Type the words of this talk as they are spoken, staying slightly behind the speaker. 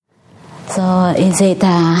So is it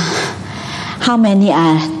how many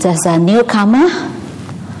are just a newcomer?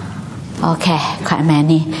 Okay, quite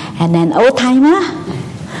many. And then old timer?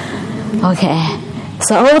 Okay.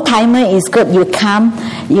 So old timer is good.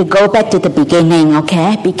 You go back to the beginning,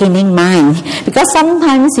 okay? Beginning mind. Because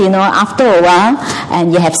sometimes, after a while,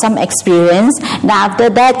 and you have some experience, then after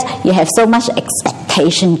that, you have so much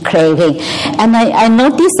expectation, craving. And I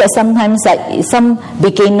notice that sometimes, like some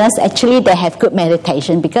beginners, actually, they have good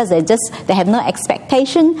meditation because they have no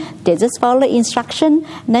expectation. They just follow instruction,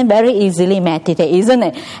 and then very easily meditate, isn't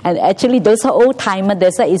it? And actually, those are old timers.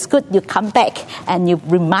 They say it's good. You come back and you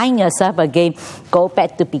remind yourself again. Go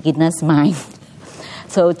back to beginner's mind.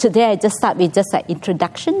 So today I just start with just an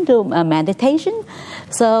introduction to meditation.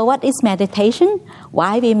 So what is meditation?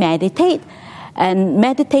 Why we meditate? And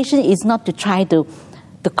meditation is not to try to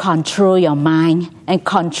control your mind and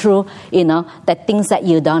control, the things that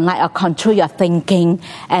you don't like, or control your thinking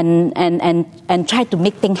and try to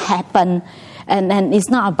make things happen. And it's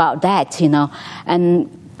not about that, And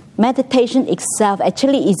meditation itself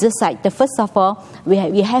actually is just like first of all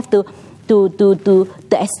we have to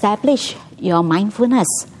establish your mindfulness,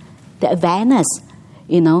 the awareness,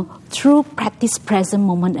 through practice present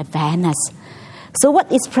moment awareness. So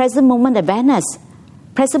what is present moment awareness?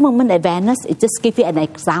 Present moment awareness, it just give you an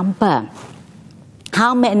example.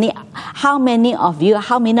 How many of you,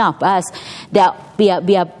 how many of us, that we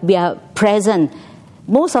are present?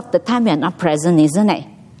 Most of the time we are not present, isn't it?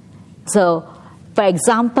 So, for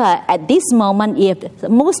example, at this moment, if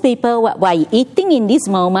most people while eating in this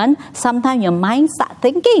moment, sometimes your mind starts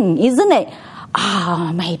thinking, isn't it?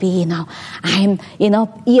 Oh, maybe you're eating.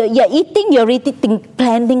 You're already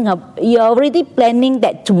You're already planning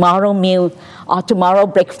that tomorrow meal or tomorrow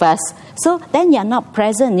breakfast. So then you're not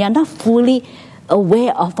present. You're not fully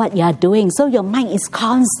aware of what you're doing. So your mind is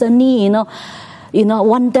constantly,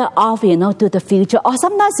 wander off, to the future. Or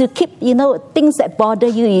sometimes you keep, things that bother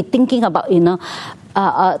you. You're thinking about,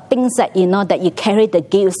 things that, that you carry the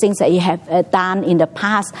guilt, things that you have done in the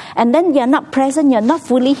past. And then you're not present. You're not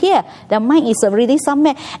fully here. The mind is already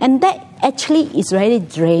somewhere. And that actually is really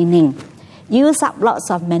draining. Use up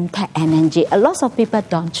lots of mental energy. A lot of people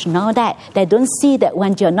don't know that. They don't see that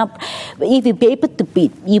when you're not. If you be able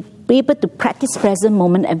to practice present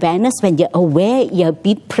moment awareness, when you're aware, you're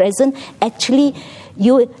be present, actually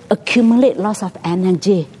you accumulate lots of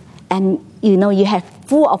energy. And, you have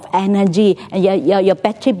full of energy and your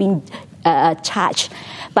battery being charged.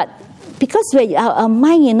 But because our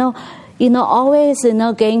mind, always,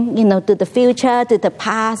 going, to the future, to the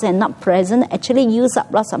past and not present, actually use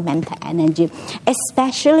up lots of mental energy,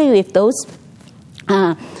 especially with those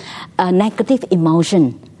negative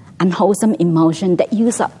emotion, unwholesome emotion that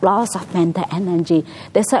use up lots of mental energy.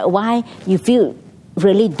 That's why you feel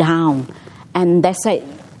really down. And that's why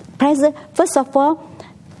first of all,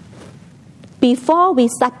 before we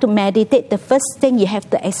start to meditate, the first thing you have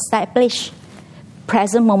to establish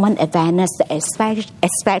present moment awareness, to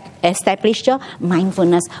establish your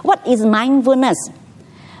mindfulness. What is mindfulness?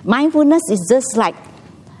 Mindfulness is just like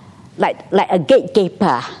a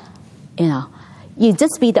gatekeeper, You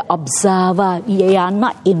just be the observer. You are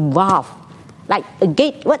not involved. Like a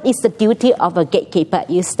gate. What is the duty of a gatekeeper?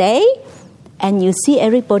 You stay, and you see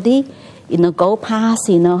everybody, go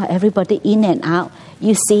past. Everybody in and out.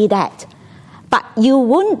 You see that, but you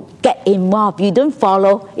won't get involved. You don't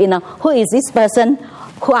follow. Who is this person?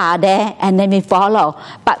 Who are there? And then we follow.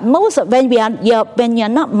 But most of when you're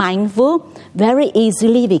not mindful, very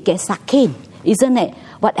easily we get sucked in, isn't it?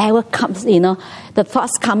 Whatever comes, the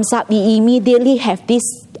thoughts comes up, we immediately have this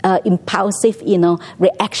impulsive,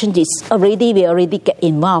 reaction. We already get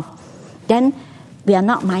involved. Then we are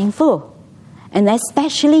not mindful. And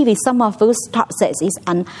especially with some of those thoughts that is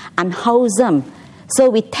unwholesome. So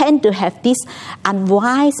we tend to have this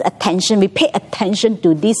unwise attention. We pay attention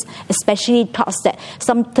to this, especially thoughts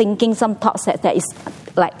some thoughts that is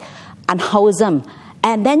like unwholesome.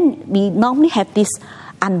 And then we normally have this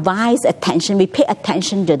unwise attention. We pay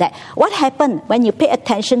attention to that. What happens when you pay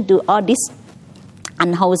attention to all these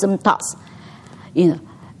unwholesome thoughts?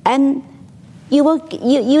 And you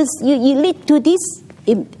lead to this.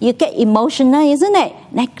 You get emotional, isn't it?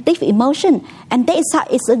 Negative emotion. And that is how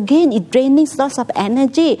it draining lots of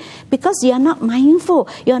energy because you are not mindful.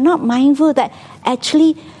 You are not mindful that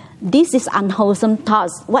actually this is unwholesome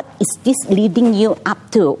thoughts. What is this leading you up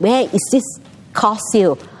to? Where is this cause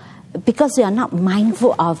you? Because you are not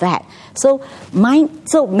mindful of that. So when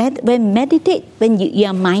meditate, when you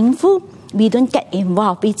are mindful, we don't get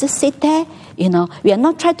involved. We just sit there, We are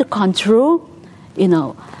not trying to control,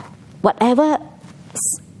 whatever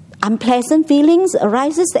unpleasant feelings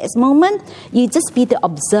arises at this moment, you just be the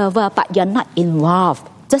observer, but you're not involved.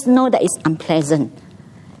 Just know that it's unpleasant.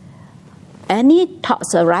 Any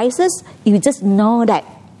thoughts arises, you just know that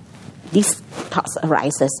these thoughts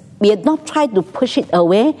arises. We are not trying to push it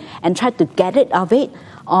away and try to get rid of it,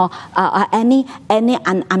 or any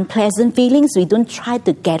unpleasant feelings, we don't try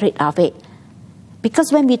to get rid of it.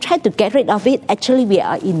 Because when we try to get rid of it, actually we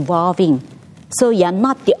are involving. So you're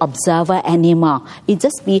not the observer anymore. You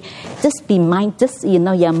you're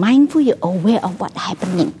mindful, you're aware of what's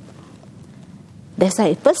happening. That's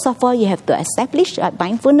why, first of all, you have to establish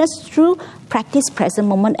mindfulness through practice present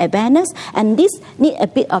moment awareness, and this need a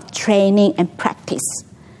bit of training and practice.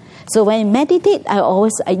 So when you meditate,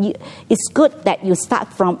 it's good that you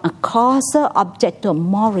start from a coarser object to a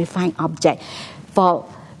more refined object. For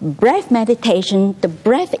breath meditation, the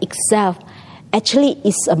breath itself actually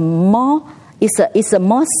is a more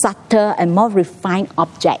subtle and more refined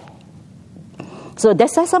object. So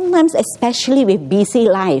that's why sometimes, especially with busy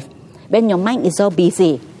life, when your mind is so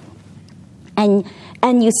busy, and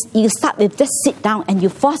you start with just sit down and you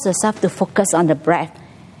force yourself to focus on the breath.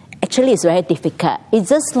 Actually, it's very difficult. It's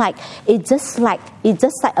just like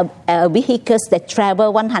a vehicles that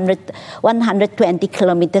travel 120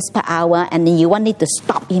 kilometers per hour, and then you want it to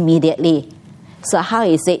stop immediately. So how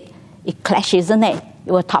is it? It clashes, isn't it?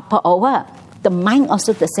 It will topple over. The mind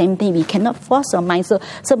also the same thing. We cannot force our mind. So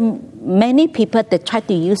many people, they try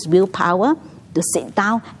to use willpower to sit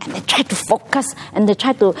down and they try to focus and they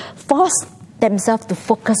try to force themselves to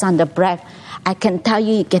focus on the breath. I can tell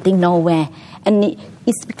you, you're getting nowhere. And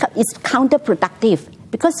it's counterproductive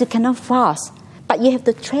because you cannot force. But you have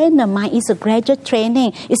to train the mind. It's a gradual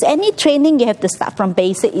training. It's any training, you have to start from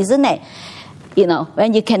basic, isn't it?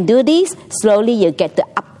 When you can do this, slowly you get to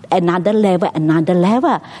up another level.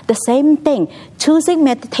 The same thing, choosing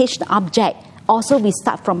meditation object. Also, we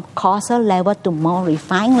start from coarser level to more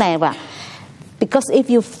refined level. Because if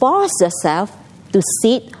you force yourself to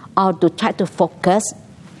sit or to try to focus,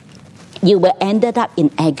 you will end up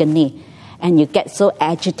in agony. And you get so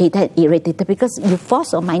agitated, irritated, because you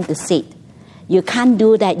force your mind to sit. You can't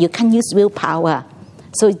do that. You can't use willpower.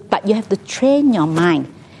 But you have to train your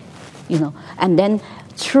mind, And then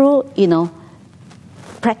through,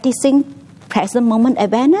 practicing present moment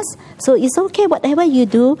awareness. So it's okay, whatever you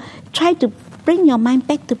do, try to bring your mind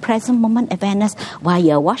back to present moment awareness while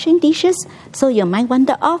you're washing dishes, so your mind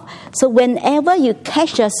wander off. So whenever you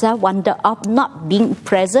catch yourself wander off, not being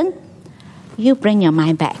present, you bring your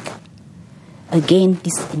mind back. Again,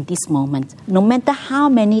 in this moment, no matter how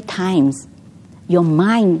many times your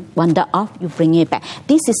mind wander off, you bring it back.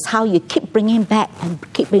 This is how you keep bringing back and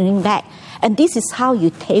keep bringing back. And this is how you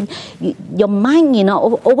tame your mind,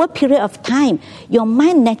 over a period of time, your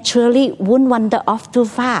mind naturally won't wander off too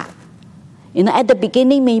far. At the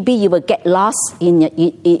beginning, maybe you will get lost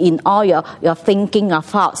in all your thinking or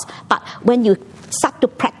thoughts. But when you start to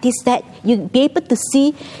practice that, you'll be able to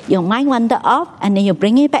see your mind wander off and then you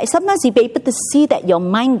bring it back. Sometimes you'll be able to see that your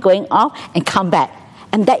mind going off and come back.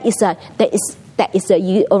 And that is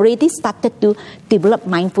you already started to develop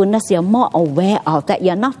mindfulness. You're more aware of that.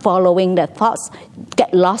 You're not following the thoughts,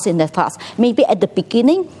 get lost in the thoughts. Maybe at the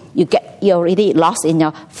beginning, you're already lost in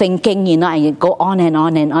your thinking, and you go on and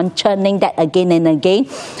on and on, churning that again and again,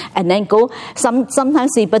 and then go.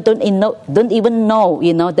 Sometimes people don't even know,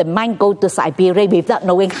 the mind go to Siberia without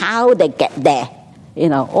knowing how they get there,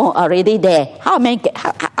 already there. How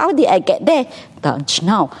did I get there? Don't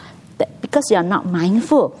know, because you're not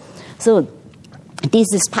mindful. So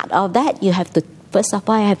this is part of that. You have to, first of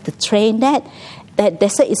all, you have to train that.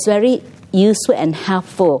 That's why it's very useful and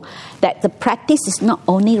helpful, that the practice is not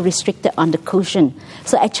only restricted on the cushion.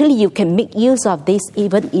 So actually you can make use of this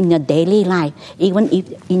even in your daily life, even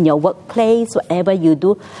if in your workplace, whatever you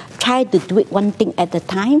do, try to do it one thing at a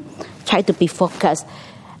time, try to be focused.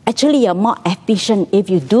 Actually you're more efficient if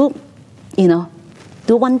you do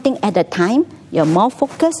one thing at a time. You're more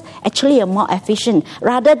focused. Actually you're more efficient.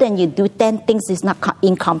 Rather than you do 10 things, it's not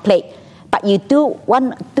incomplete. But you do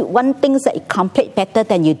one thing that is complete better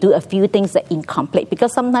than you do a few things that are incomplete.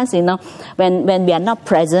 Because sometimes, when we are not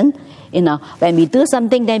present, when we do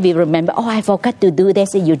something, then we remember, I forgot to do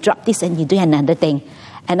this, and you drop this and you do another thing.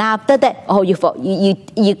 And after that,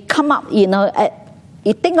 you come up,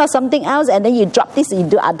 you think of something else and then you drop this and you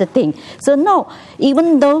do other thing. So no,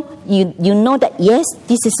 even though you know that, yes,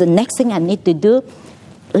 this is the next thing I need to do,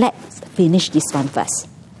 let's finish this one first.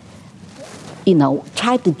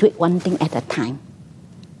 Try to do it one thing at a time.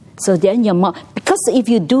 So then you're more, because if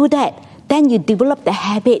you do that, then you develop the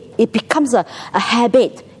habit. It becomes a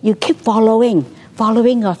habit. You keep following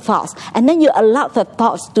your thoughts. And then you allow the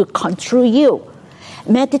thoughts to control you.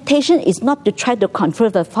 meditation is not to try to control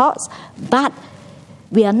the thoughts, but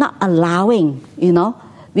we are not allowing, we not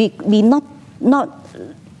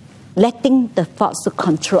letting the thoughts to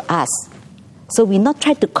control us. So we not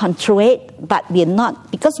try to control it, but we're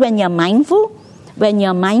not, because when you're mindful,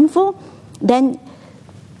 then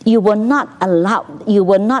you will not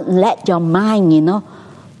let your mind,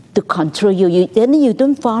 to control you. Then you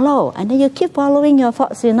don't follow, and then you keep following your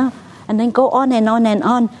thoughts, and then go on and on and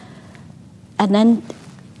on, and then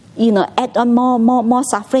add on more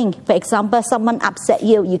suffering. For example, someone upset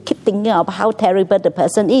you, you keep thinking of how terrible the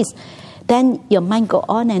person is. Then your mind go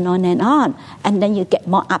on and on and on, and then you get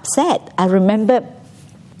more upset. I remember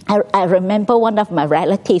one of my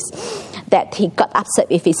relatives that he got upset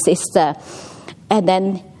with his sister, and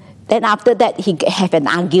then after that he had an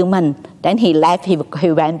argument. Then he left. He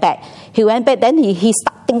went back. Then he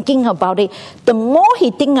started thinking about it. The more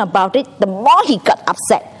he think about it, the more he got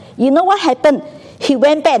upset. You know what happened? He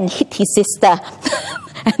went back and hit his sister.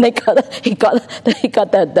 And he got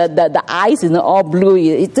the eyes, all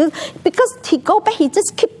blue. Because he go back, he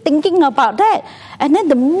just keep thinking about that. And then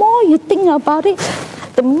the more you think about it,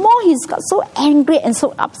 the more he's got so angry and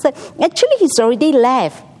so upset. Actually, he's already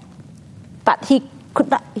left, but he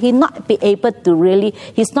not be able to really.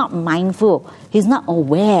 He's not mindful. He's not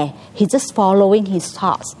aware. He's just following his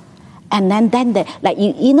thoughts. And then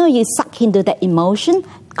you suck into that emotion,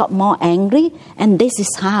 got more angry, and this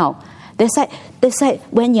is how. They say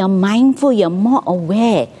when you're mindful, you're more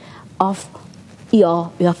aware of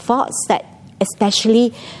your thoughts, that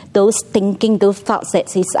especially those thoughts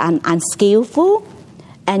that is unskillful,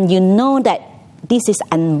 and you know that this is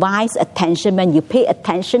unwise attention. When you pay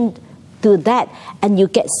attention to that, and you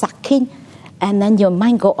get sucked in, and then your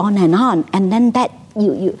mind go on, and then that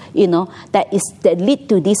that lead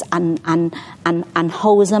to this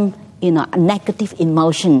unwholesome, negative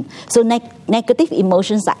emotion. So negative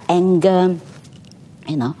emotions are anger,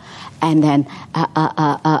 and then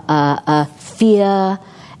fear,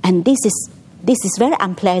 and this is very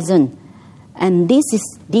unpleasant. And this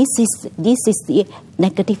is the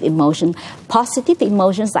negative emotion. Positive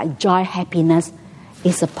emotions like joy, happiness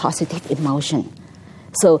is a positive emotion.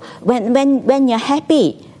 So when you're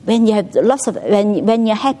happy, when you have lots of when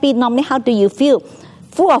you're happy, normally how do you feel?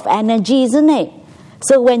 Full of energy, isn't it?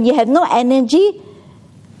 So when you have no energy,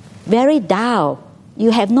 very down. You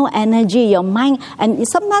have no energy, your mind, and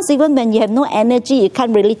sometimes even when you have no energy, you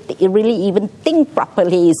can't really even think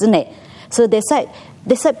properly, isn't it? So they said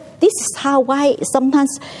this is why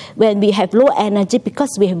sometimes when we have low energy, because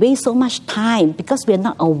we have wasted so much time, because we are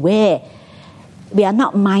not aware, we are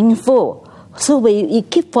not mindful. So we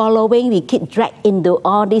keep following, we keep dragged into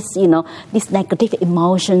all these, these negative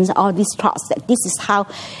emotions, all these thoughts, that this is how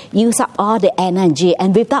use up all the energy,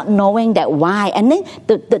 and without knowing that why. And then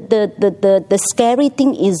the scary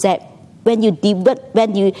thing is that when you do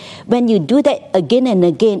that again and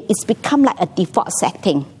again, it's become like a default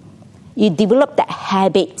setting. You develop that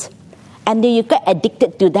habit, and then you get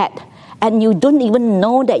addicted to that, and you don't even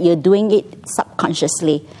know that you're doing it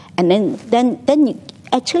subconsciously, and then you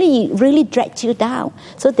actually really drags you down.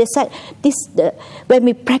 So they said when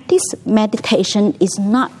we practice meditation, is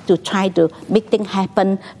not to try to make things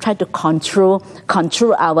happen, try to control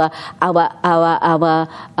our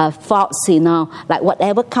thoughts, like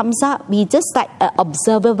whatever comes up, we just like an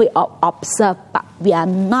observer, we observe, but we are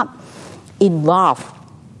not involved.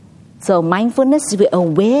 So mindfulness, we're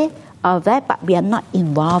aware of that, but we are not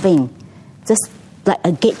involving. Just like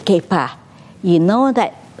a gatekeeper, you know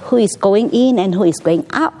that who is going in and who is going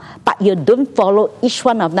out, but you don't follow each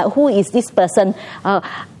one of them. Who is this person? Who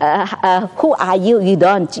are you? You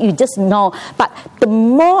don't. You just know. But the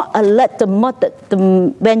more alert,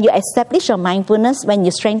 when you establish your mindfulness, when you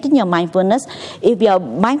strengthen your mindfulness, if your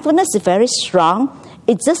mindfulness is very strong,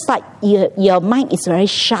 it's just like your mind is very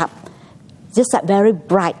sharp, just like very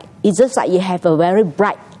bright. It's just like you have a very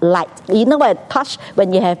bright light. You know what? Touch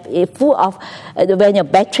when you have when your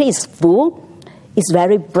battery is full. It's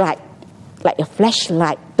very bright, like a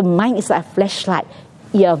flashlight. The mind is like a flashlight.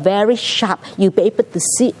 You're very sharp. You'll be able to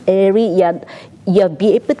see you'll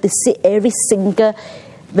be able to see every single,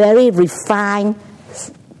 very refined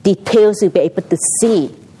details. You'll be able to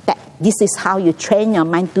see that. This is how you train your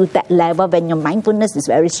mind to that level when your mindfulness is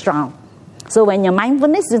very strong. So when your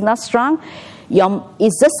mindfulness is not strong,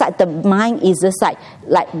 it's just like the mind is just like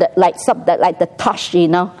the torch,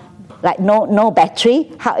 like no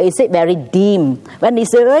battery. How is it very dim? When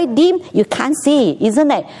it's very dim, you can't see, isn't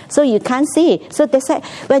it? So you can't see. So they say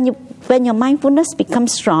when your mindfulness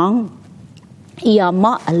becomes strong, you're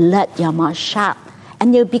more alert, you're more sharp,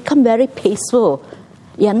 and you become very peaceful.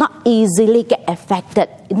 You're not easily get affected,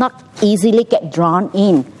 not easily get drawn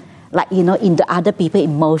in, like, into other people's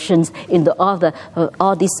emotions, into all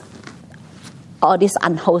these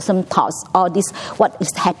unwholesome thoughts, all this what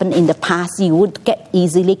is happened in the past. You would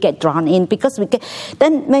easily get drawn in, because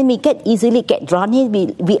then when we easily get drawn in,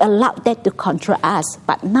 we allow that to control us.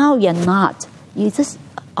 But now you're not. You just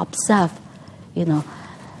observe,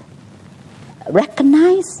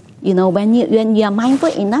 recognize. When you are mindful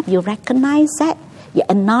enough, you recognize that, you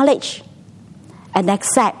acknowledge and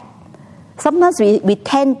accept. Sometimes we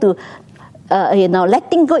tend to,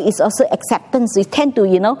 letting go is also acceptance. We tend to,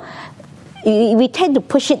 we tend to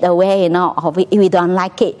push it away, or we don't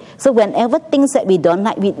like it. So whenever things that we don't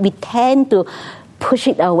like, we tend to push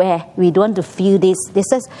it away. We don't want to feel this.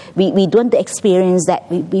 We don't want to experience that.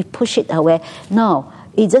 We push it away. No,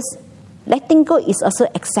 it's just letting go is also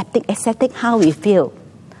accepting how we feel.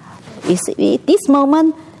 This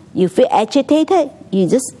moment, you feel agitated, you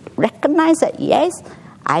just recognize that, yes,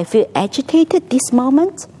 I feel agitated this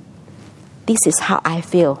moment. This is how I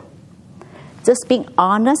feel. Just being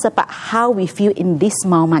honest about how we feel in this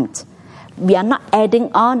moment. We are not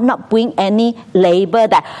adding on, not putting any label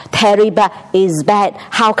that terrible is bad.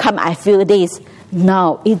 How come I feel this?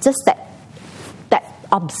 No, it's just that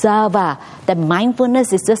observer, the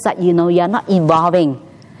mindfulness is just that, you're not evolving.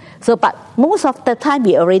 So, but most of the time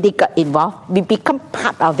we already got involved. We become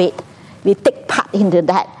part of it. We take part into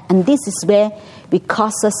that. And this is where we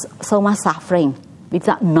cause us so much suffering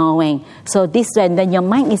without knowing. So this when your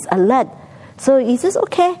mind is alert, so it's just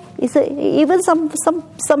okay. Even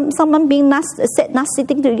someone being not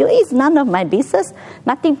sitting to you, it's none of my business.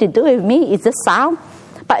 Nothing to do with me. It's just sound.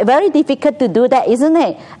 But very difficult to do that, isn't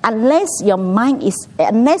it? Unless you're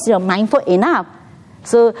mindful enough.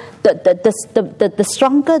 So the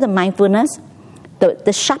stronger the mindfulness,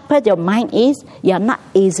 the sharper your mind is, you're not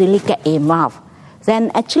easily get involved.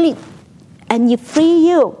 Then actually, and you free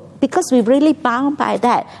you, because we're really bound by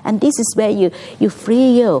that. And this is where you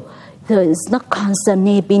free you. So it's not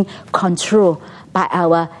constantly being controlled by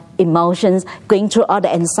our emotions, going through all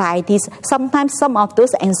the anxieties. Sometimes some of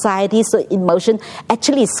those anxieties or emotion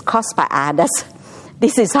actually is caused by others.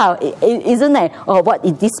 This is how, isn't it? Or what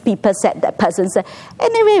this people said, that person said.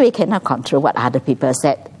 Anyway, we cannot control what other people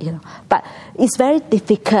said, But it's very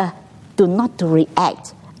difficult not to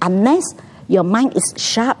react unless your mind is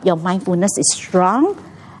sharp, your mindfulness is strong,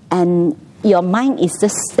 and your mind is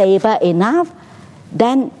just stable enough.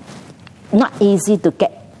 Then not easy to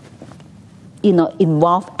get,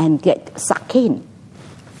 involved and get sucked in.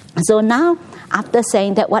 So now, after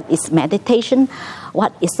saying that what is meditation,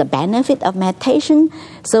 what is the benefit of meditation,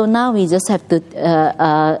 so now we just have to,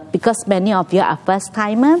 because many of you are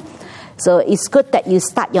first-timer, so it's good that you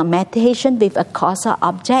start your meditation with a causal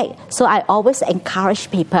object. So I always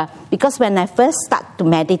encourage people, because when I first start to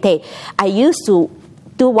meditate, I used to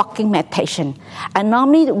do walking meditation. I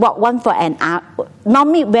normally walk one for an hour.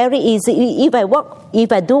 Normally very easy. If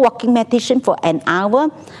I do walking meditation for an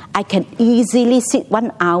hour, I can easily sit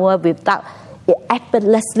 1 hour without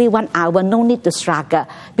effortlessly 1 hour. No need to struggle,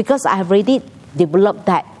 because I have already developed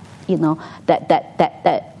that,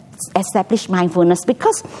 that established mindfulness.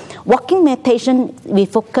 Because walking meditation, we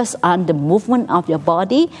focus on the movement of your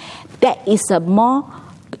body. That is a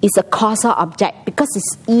causal object, because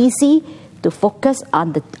it's easy to focus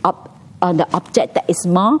on the object that is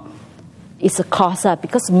more. It's a causal,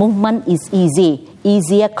 because movement is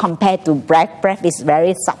easier compared to breath. Breath is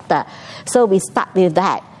very subtle. So we start with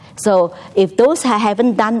that. So if those who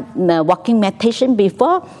haven't done walking meditation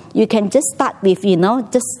before, you can just start with,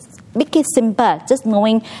 just make it simple. Just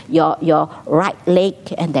knowing your right leg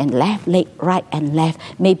and then left leg, right and left.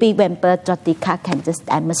 Maybe Wemper Jotika can just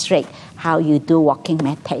demonstrate how you do walking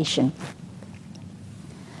meditation.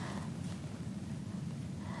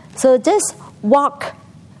 So just walk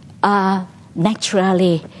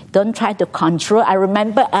naturally. Don't try to control. I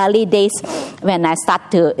remember early days when I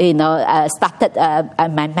started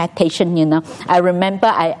my meditation. I remember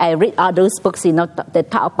I read all those books. They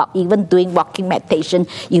talk about even doing walking meditation.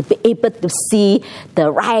 You'll be able to see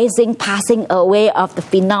the rising, passing away of the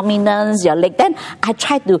phenomena. Your leg. Then I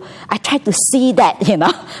try to see that. And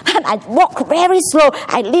I walk very slow.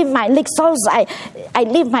 I lift my legs so I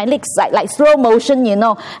lift my legs like slow motion.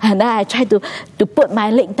 And then I try to put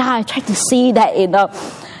my leg down. I try to see that.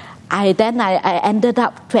 I ended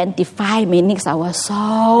up 25 minutes. I was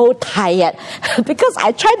so tired because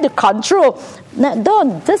I tried to control. No,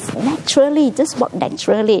 don't, just naturally, just walk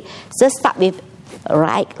naturally. Just start with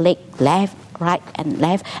right leg, left, right and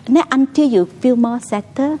left. And then until you feel more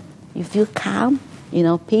settled, you feel calm,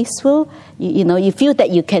 peaceful. You feel that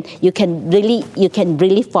you can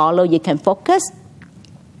really follow, you can focus.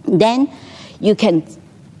 Then you can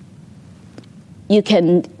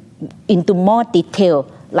into more detail,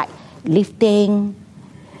 like lifting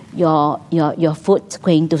your foot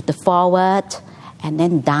going to the forward and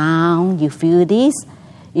then down. You feel this,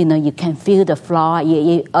 you can feel the floor,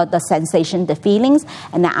 the sensation, the feelings,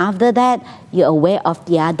 and then after that you're aware of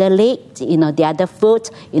the other leg, the other foot,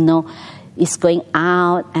 is going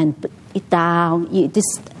out and put it down.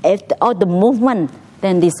 All the movement.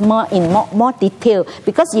 Then there's more detail,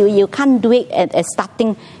 because you can't do it at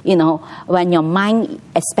starting, when your mind,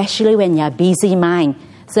 especially when you're busy mind.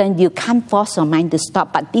 So you can't force your mind to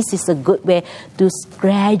stop. But this is a good way to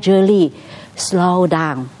gradually slow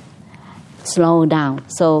down.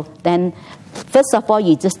 So then, first of all,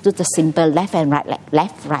 you just do the simple left and right,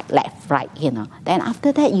 like left, right. Then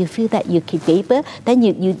after that, you feel that you keep able. Then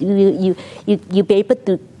you be able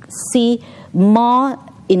to see more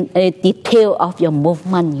in a detail of your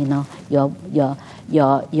movement.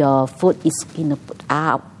 Your foot is put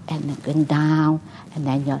out and then going down, and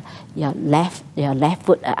then your left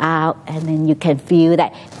foot out, and then you can feel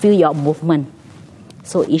your movement.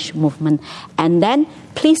 So each movement, and then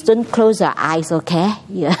please don't close your eyes, okay?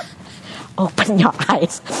 Yeah. Open your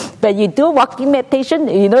eyes. When you do walking meditation,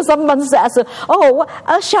 someone says,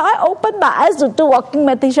 shall I open my eyes to do walking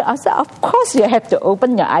meditation? I said, of course you have to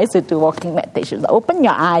open your eyes to do walking meditation. Open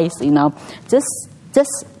your eyes,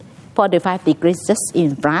 just 45 degrees just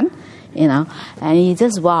in front, and you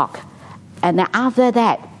just walk. And then after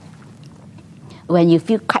that, when you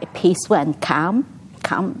feel quite peaceful and calm,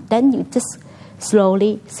 then you just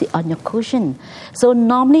slowly sit on your cushion. So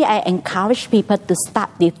normally I encourage people to start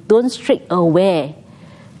with, don't straight away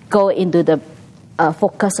go into the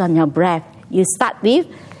focus on your breath. You start with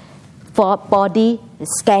for body,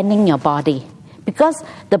 scanning your body, because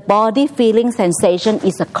the body feeling sensation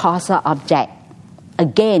is a causal object.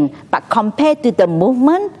 Again, but compared to the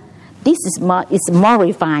movement, this is more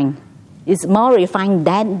refined. It's more refined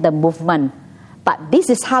than the movement. But this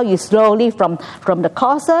is how you slowly from a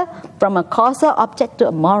causal object to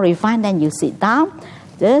a more refined. Then you sit down,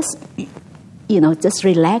 just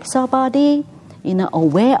relax your body,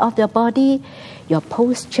 aware of your body, your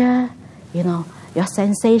posture, your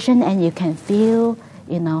sensation, and you can feel,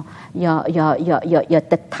 the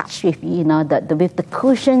touch with, with the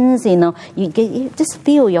cushions, you just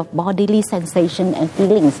feel your bodily sensation and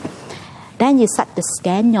feelings. Then you start to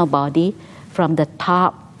scan your body from the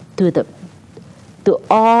top to the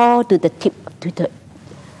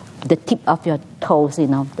tip of your toes,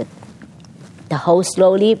 the whole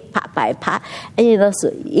slowly, part by part. And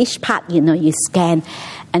so each part, you scan,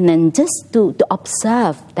 and then just to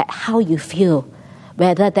observe that how you feel.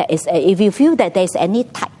 Whether if you feel that there is any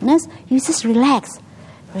tightness, you just relax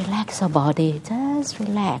your body, just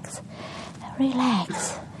relax.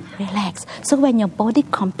 So when your body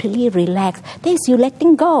completely relaxed, then you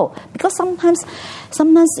letting go. Because sometimes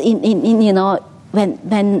when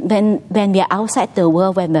we are outside the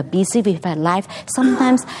world, when we're busy with our life,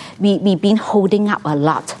 sometimes we've been holding up a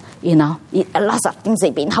lot, lots of things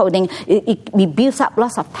we've been holding. We build up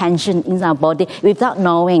lots of tension in our body without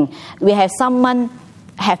knowing. We have someone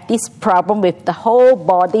have this problem with the whole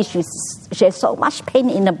body. She has so much pain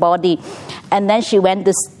in the body, and then she went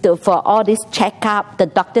for all this checkup. The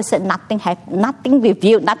doctor said nothing with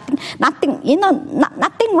you, nothing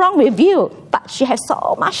wrong with you, but she has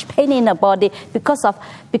so much pain in the body because of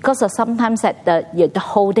sometimes that the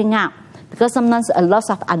holding up. Because sometimes a lot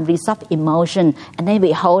of unresolved emotion, and then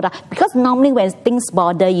we hold up. Because normally when things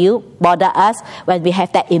bother us, when we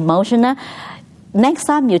have that emotional, next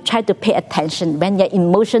time you try to pay attention. When you're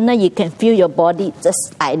emotional, you can feel your body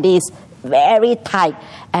just like this, very tight.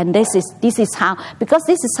 And this is how, because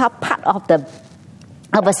this is how part of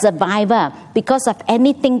a survivor, because of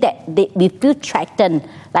anything that we feel threatened,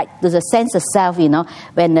 like the sense of self,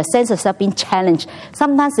 when the sense of self being challenged.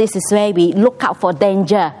 Sometimes this is where we look out for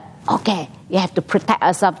danger. Okay, you have to protect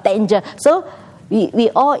ourselves, danger. So we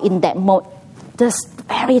all in that mode, just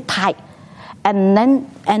very tight.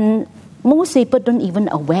 And most people don't even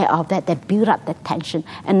aware of that. They build up that tension.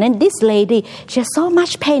 And then this lady, she has so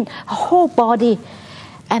much pain, her whole body.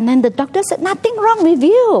 And then the doctor said, nothing wrong with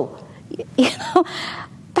you.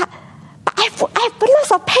 But I have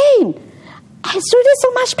lots of pain. It's really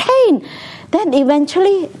so much pain. Then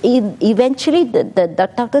eventually the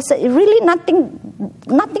doctor said, really nothing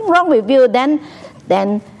wrong with you. Then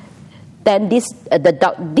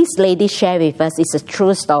this lady shared with us, it's a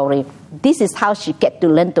true story. This is how she get to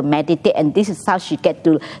learn to meditate, and this is how she get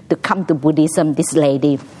to come to Buddhism, this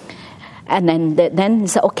lady. And then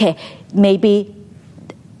said, okay, maybe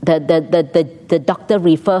the doctor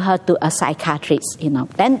refer her to a psychiatrist,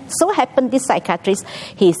 Then so happened this psychiatrist,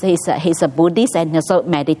 he's a Buddhist and also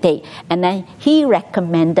meditate. And then he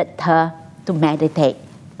recommended her to meditate.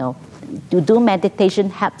 To do meditation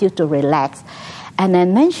helps you to relax. And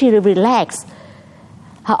then when she relaxed,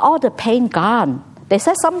 all the pain gone. They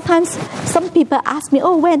said sometimes some people ask me,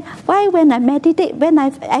 why when I meditate, when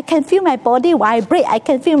I can feel my body vibrate, I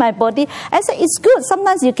can feel my body. I said, it's good.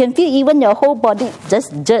 Sometimes you can feel even your whole body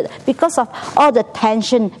just jerk because of all the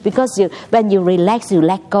tension, because when you relax, you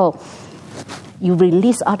let go. You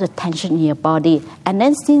release all the tension in your body. And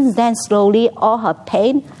then since then, slowly, all her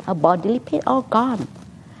pain, her bodily pain, all gone.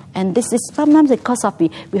 And this is sometimes because of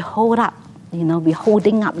we hold up, we're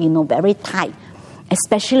holding up, very tight.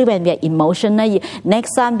 Especially when we are emotional.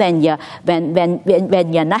 Next time when you're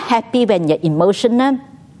not happy, when you're emotional,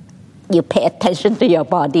 you pay attention to your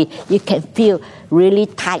body. You can feel really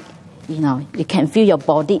tight. You can feel your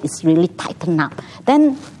body is really tightened up.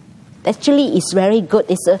 Then actually it's very good.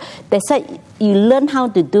 They said you learn how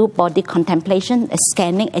to do body contemplation,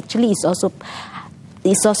 scanning. Actually, it's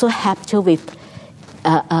also helps you with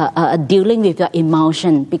dealing with your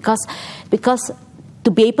emotion because to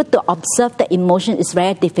be able to observe the emotion is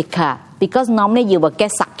very difficult because normally you will get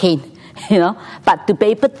sucked in, But to be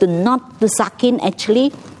able to not to suck in,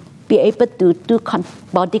 actually be able to do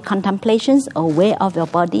body contemplations, aware of your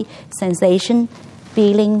body sensation,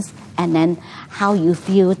 feelings, and then how you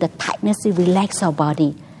feel the tightness, you relax your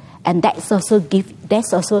body, and that's also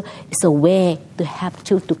is a way to help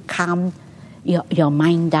you to calm your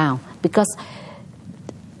mind down because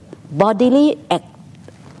bodily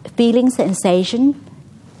feeling sensation.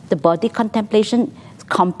 The body contemplation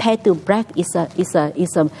compared to breath is a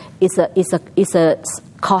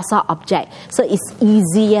causal object. So it's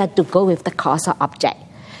easier to go with the causal object.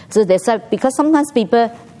 So they said because sometimes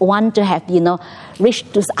people want to have reach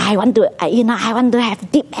to I want to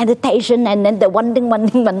have deep meditation, and then they're wanting,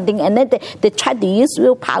 and then they try to use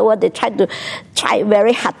willpower. They try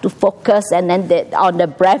very hard to focus, and then on the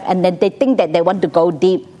breath, and then they think that they want to go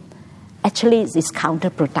deep. Actually, it's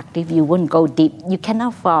counterproductive. You won't go deep. You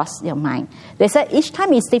cannot force your mind. They said each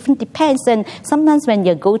time it's different, depends. And sometimes when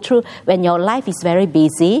you go through, when your life is very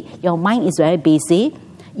busy, your mind is very busy,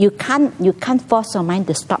 you can't force your mind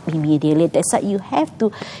to stop immediately. They said you have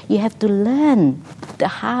to learn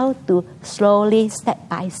how to slowly, step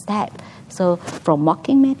by step. So from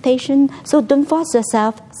walking meditation, so don't force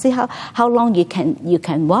yourself. See how long you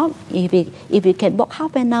can walk. If you can walk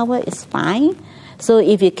half an hour, it's fine. So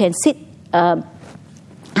if you can sit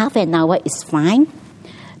half an hour is fine.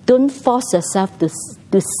 Don't force yourself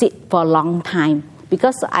to sit for a long time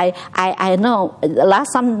because I know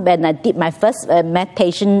last time when I did my first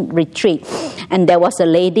meditation retreat, and there was a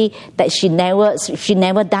lady that she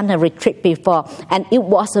never done a retreat before, and it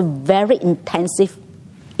was a very intensive.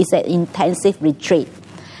 It's an intensive retreat.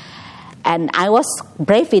 And I was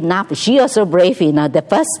brave enough. She also brave enough. The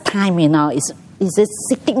first time, is just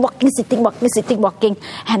sitting, walking,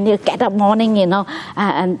 and you get up morning,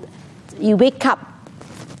 and you wake up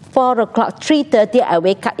 4 o'clock, 3:30. I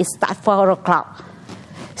wake up. It starts 4 o'clock.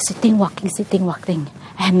 Sitting, walking,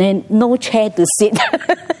 and then no chair to sit.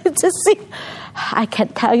 Just sit. I can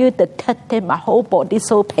tell you the third day, my whole body is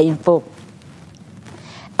so painful.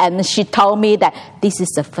 And she told me that this is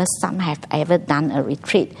the first time I have ever done a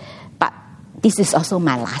retreat, but this is also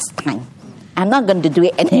my last time. I'm not going to do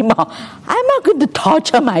it anymore. I'm not going to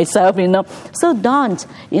torture myself, So don't,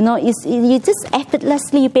 you just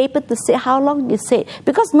effortlessly be able to say how long you sit.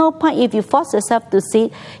 Because no point if you force yourself to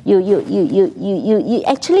sit, you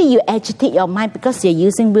actually agitate your mind because you're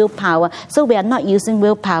using willpower. So we are not using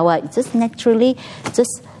willpower. It's just naturally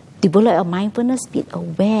just develop your mindfulness, be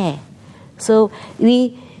aware. So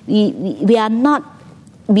we are not.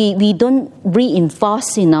 We don't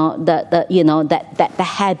reinforce, the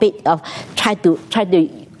habit of try to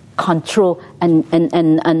control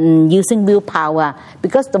and using willpower,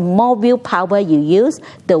 because the more willpower you use,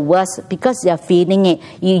 the worse, because you're feeling it.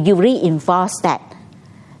 You reinforce that.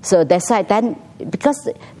 So that's why then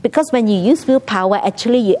because when you use willpower,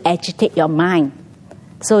 actually you agitate your mind.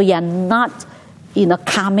 So you're not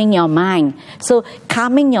calming your mind. So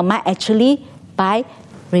calming your mind actually by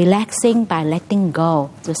relaxing, by letting go,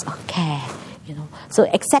 just okay, So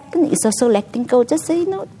acceptance is also letting go. Just say,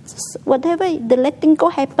 whatever the letting go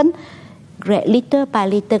happen, little by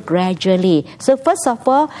little, gradually. So first of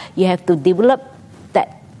all, you have to develop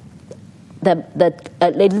that a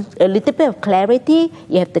little bit of clarity.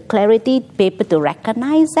 You have the clarity, be able to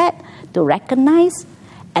recognize that,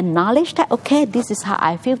 acknowledge that, okay, this is how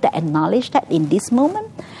I feel, to acknowledge that in this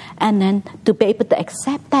moment, and then to be able to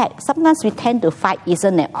accept that. Sometimes we tend to fight,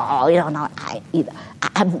 isn't it? Oh, no,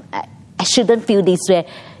 I shouldn't feel this way.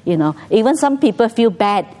 Even some people feel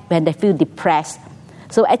bad when they feel depressed.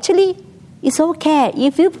 So actually, it's okay.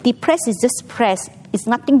 If you feel depressed, it's just depressed. It's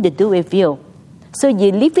nothing to do with you. So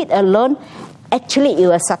you leave it alone, actually it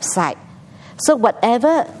will subside. So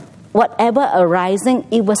whatever arising,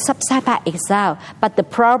 it will subside by itself. But the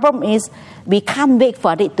problem is we can't wait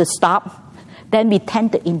for it to stop. Then we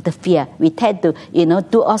tend to interfere. We tend to,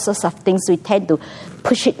 do all sorts of things. We tend to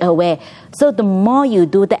push it away. So the more you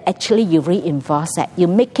do that, actually you reinforce that. You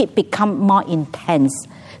make it become more intense.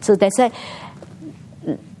 So that's why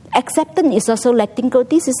acceptance is also letting go.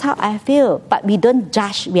 This is how I feel. But we don't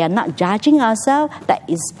judge. We are not judging ourselves that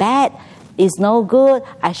it's bad. It's no good.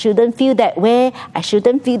 I shouldn't feel that way. I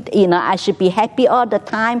shouldn't feel, I should be happy all the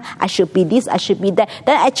time. I should be this, I should be that.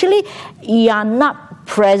 Then actually, you are not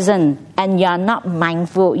present and you are not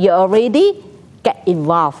mindful. You already get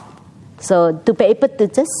involved. So to be able to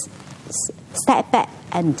just step back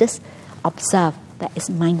and just observe, that is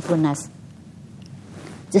mindfulness.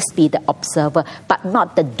 Just be the observer, but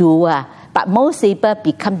not the doer. But most people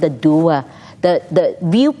become the doer. The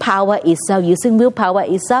willpower itself, using willpower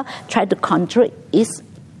itself, try to control is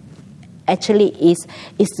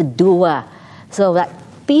the doer. So that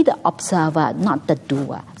be the observer, not the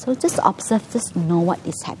doer. So just observe, just know what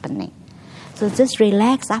is happening. So just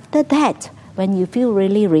relax after that. When you feel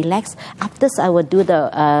really relaxed, after I will do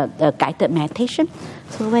the guided meditation.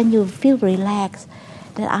 So when you feel relaxed,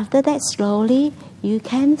 then after that slowly you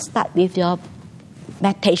can start with your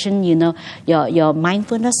meditation, your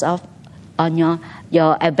mindfulness on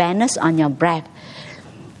your awareness on your breath.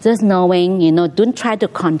 Just knowing, don't try to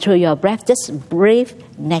control your breath. Just breathe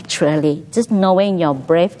naturally. Just knowing your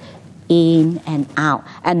breath in and out.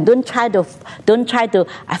 And don't try to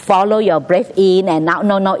follow your breath in and out.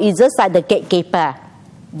 No, it's just like the gatekeeper.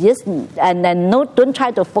 And then don't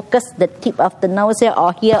try to focus the tip of the nose here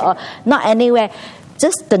or not anywhere.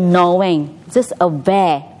 Just the knowing, just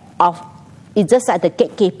aware of. It's just like the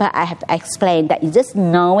gatekeeper I have explained, that it's just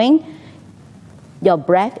knowing your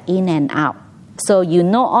breath in and out. So you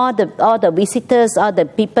know all the visitors, all the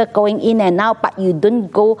people going in and out, but you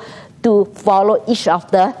don't go to follow each of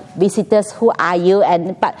the visitors. Who are you?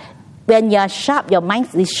 But when you're sharp, your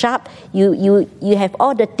mind is sharp. You have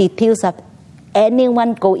all the details of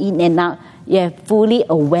anyone go in and out. You're fully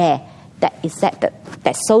aware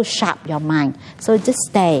that's so sharp, your mind. So just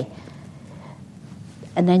stay,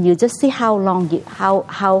 and then you just see how long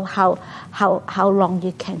long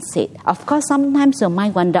you can sit. Of course, sometimes your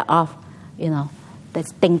mind wander off,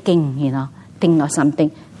 that's thinking, think or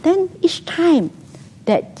something. Then each time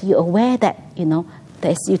that you're aware that,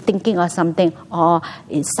 that you're thinking or something, or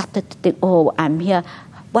it started to think, oh, I'm here.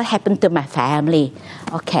 What happened to my family?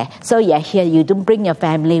 Okay, so you're here. You don't bring your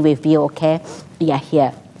family with you, okay? You're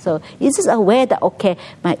here. So you're just aware that, okay,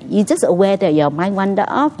 you're just aware that your mind wander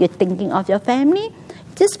off. You're thinking of your family.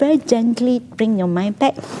 Just very gently bring your mind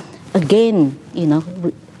back. Again,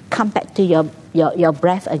 come back to your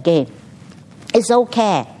breath again. It's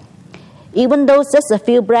okay. Even though just a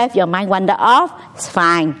few breaths, your mind wander off, it's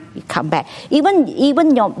fine. You come back. Even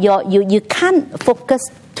you can't focus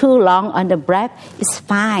too long on the breath, it's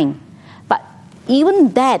fine. But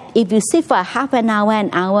even that, if you sit for half an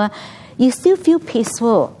hour, you still feel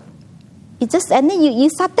peaceful. And then you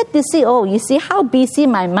started to see, you see how busy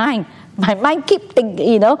my mind keep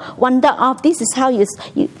thinking, wander off. This is how you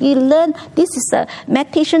learn. This is a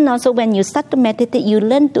meditation also. When you start to meditate, you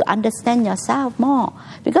learn to understand yourself more.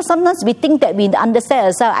 Because sometimes we think that we understand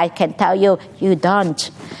ourselves. I can tell you, you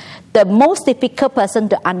don't. The most difficult person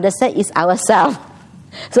to understand is ourselves.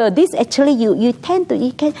 So this actually, then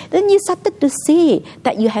you started to see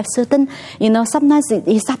that you have certain, sometimes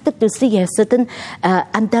you started to see you have certain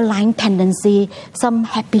underlying tendency, some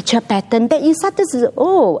habitual pattern that you started to say,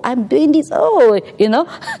 oh, I'm doing this, and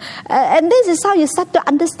this is how you start to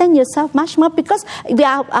understand yourself much more, because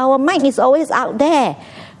our mind is always out there,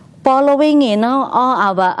 following,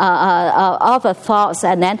 all our thoughts,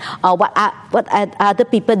 and then what other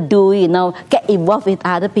people do, get involved with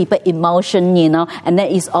other people's emotion, and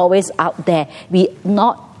then it's always out there. We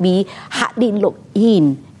hardly look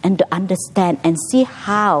in and to understand and see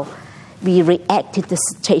how we react to the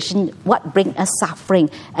situation, what brings us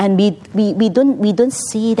suffering, and we don't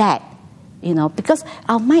see that, because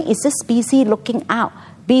our mind is just busy looking out.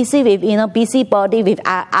 Busy with, busy body with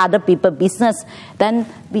other people's business. Then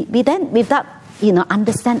we without,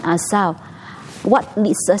 understand ourselves. what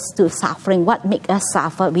leads us to suffering, what makes us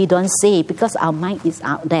suffer, we don't see because our mind is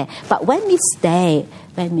out there. But when we stay,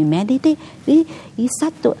 when we meditate, we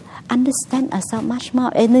start to understand ourselves much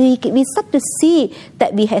more. And we start to see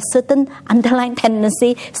that we have certain underlying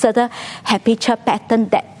tendency, certain habitual pattern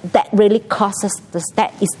that really causes this,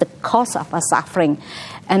 that is the cause of our suffering.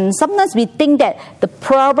 And sometimes we think that the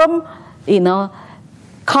problem,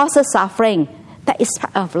 causes suffering. That is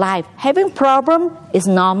part of life. Having problem is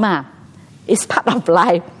normal. It's part of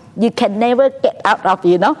life. You can never get out of,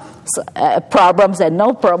 problems and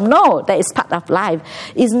no problem. No, that is part of life.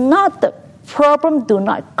 It's not the problem do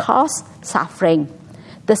not cause suffering.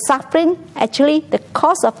 The suffering, actually, the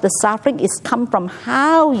cause of the suffering is come from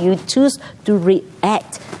how you choose to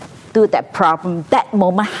react to that problem, that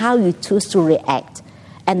moment, how you choose to react.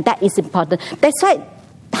 And that is important. That's why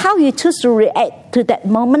how you choose to react to that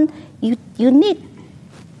moment, you need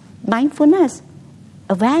mindfulness,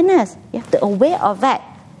 awareness. You have to be aware of that,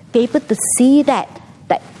 be able to see that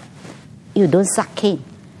you don't suck in,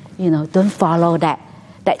 don't follow that.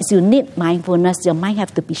 That is, you need mindfulness. Your mind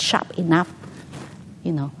have to be sharp enough,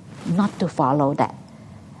 not to follow that.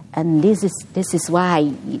 And this is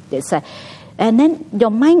why and then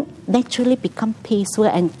your mind naturally become peaceful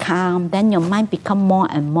and calm. Then your mind become more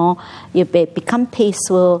and more. You become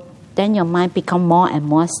peaceful. Then your mind become more and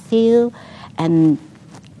more still, and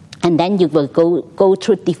then you will go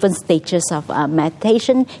through different stages of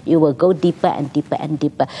meditation. You will go deeper and deeper and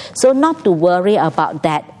deeper. So not to worry about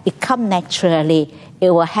that. It comes naturally.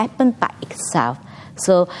 It will happen by itself.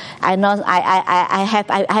 So I know I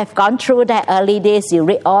have gone through that early days. You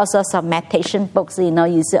read all sorts of meditation books.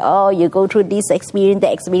 You say, you go through this experience,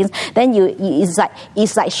 that experience. Then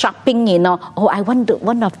it's like shopping. I want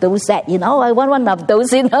one of those. I want one of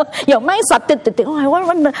those. Your mind started to think, I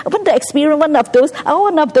want to experience one of those. I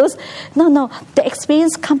want one of those. No. The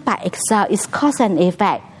experience comes by itself. It's cause and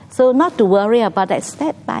effect. So not to worry about that.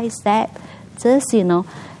 Step by step, just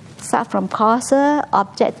start from coarser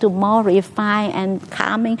object to more refined and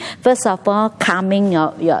calming. First of all, calming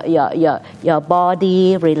your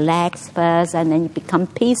body, relax first, and then you become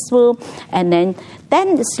peaceful. And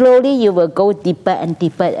then slowly you will go deeper and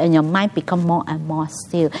deeper, and your mind become more and more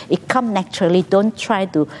still. It comes naturally. Don't try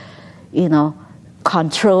to,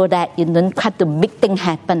 control that. You don't try to make things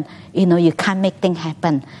happen. You can't make things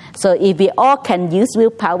happen. So if we all can use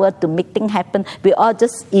willpower to make things happen, we all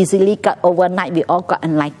just easily got overnight, we all got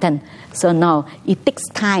enlightened. So no, it takes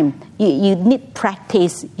time. You need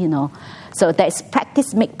practice, So that's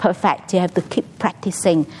practice make perfect. You have to keep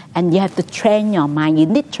practicing, and you have to train your mind. You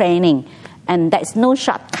need training, and there's no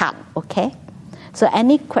shortcut, okay? So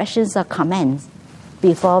any questions or comments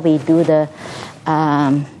before we do the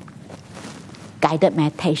guided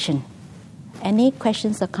meditation? Any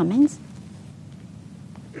questions or comments?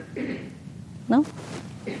 No?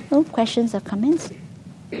 No questions or comments?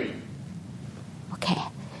 Okay.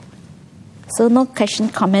 So no question,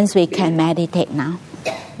 comments, we can meditate now.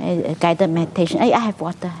 Guided meditation. I have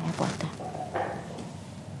water. Okay.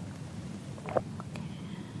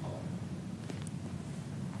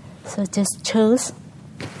 So just choose.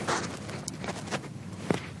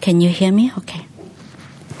 Can you hear me? Okay.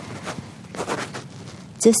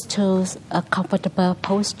 Just choose a comfortable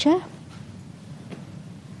posture,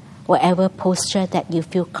 whatever posture that you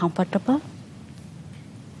feel comfortable.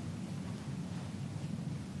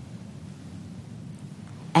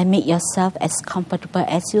 And make yourself as comfortable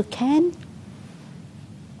as you can.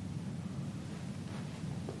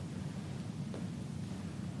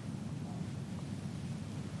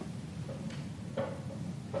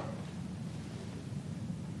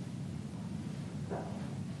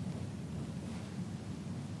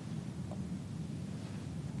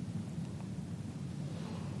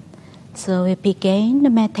 So we begin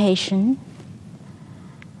the meditation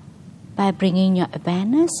by bringing your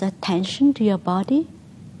awareness, attention to your body,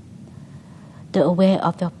 the aware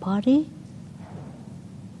of your body,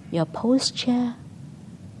 your posture,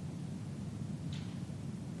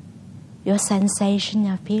 your sensation,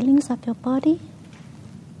 your feelings of your body.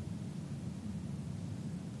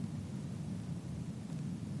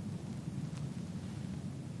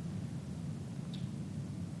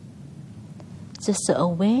 Just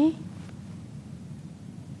aware.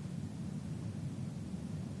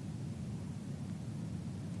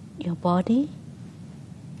 Your body,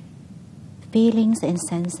 feelings and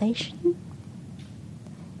sensation.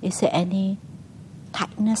 Is there any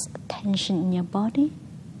tightness, tension in your body?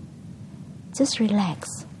 Just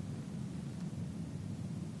relax.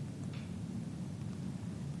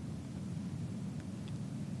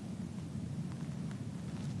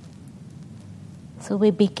 So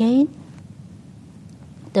we begin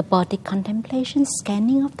The body contemplation,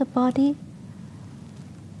 scanning of the body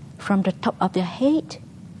from the top of your head.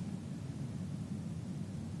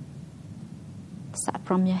 Start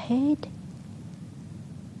from your head.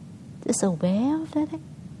 Just aware of that.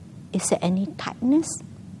 Is there any tightness?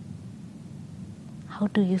 How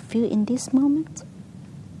do you feel in this moment?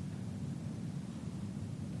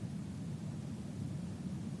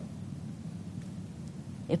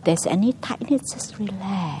 If there's any tightness, just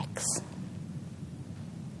relax.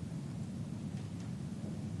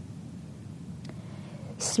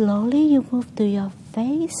 Slowly you move to your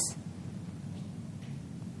face.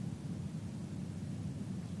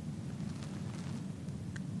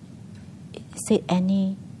 Is there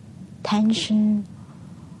any tension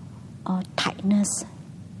or tightness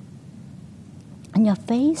on your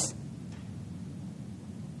face?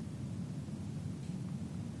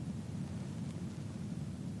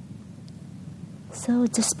 So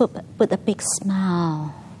just put a big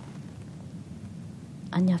smile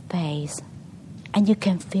on your face, and you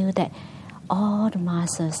can feel that all the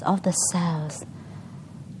muscles, all the cells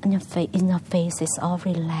in your face is all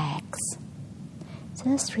relaxed.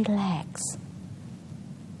 Just relax.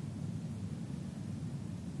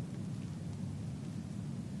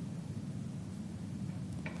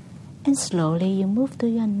 And slowly you move to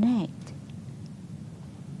your neck.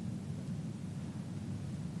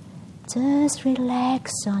 Just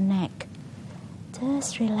relax your neck.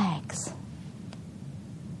 Just relax.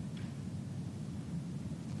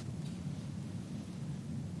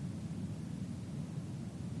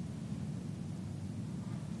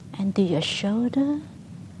 And to your shoulder,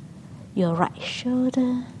 your right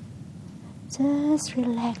shoulder. Just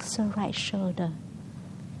relax your right shoulder.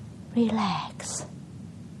 Relax.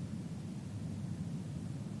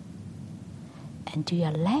 And to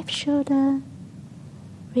your left shoulder,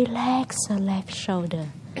 relax your left shoulder.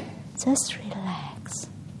 Just relax.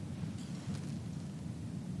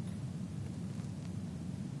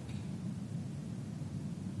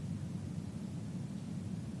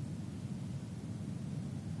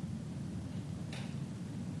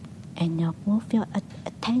 And now move your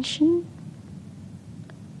attention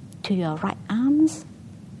to your right arms.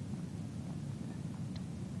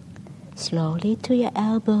 Slowly to your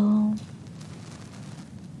elbow.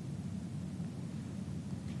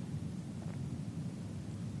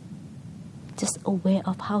 Just aware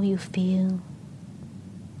of how you feel.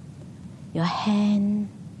 Your hand.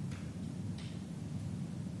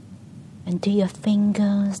 And to your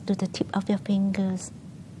fingers, to the tip of your fingers.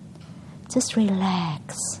 Just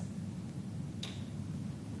relax.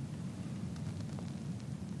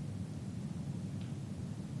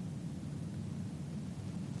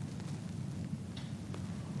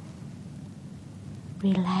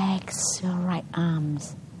 Relax your right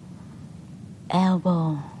arms,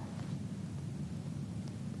 elbow,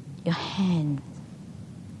 your hand,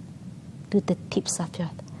 to the tips of your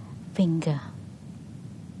finger.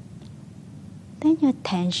 Then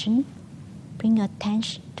bring your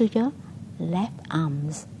attention to your left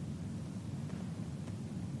arms.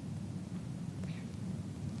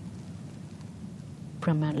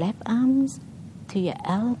 From your left arms to your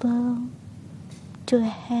elbow, to your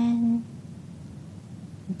hand,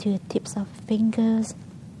 to your tips of fingers.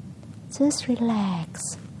 Just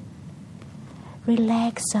relax.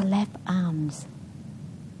 Relax your left arms,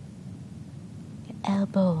 your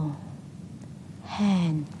elbow,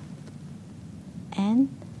 hand, and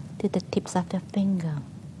to the tips of your finger.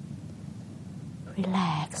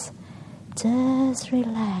 Relax. Just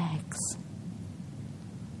relax.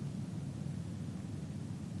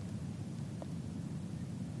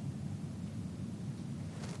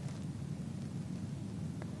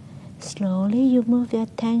 Slowly you move your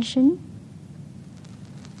attention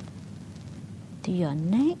to your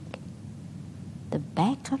neck, the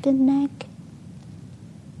back of the neck,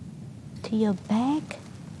 to your back,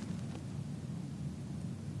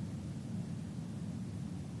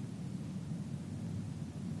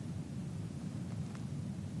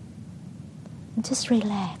 and just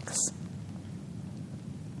relax.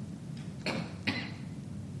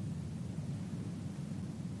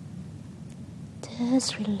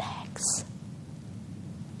 Just relax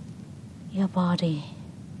your body,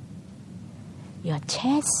 your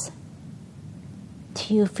chest.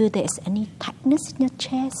 Do you feel there is any tightness in your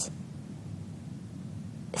chest?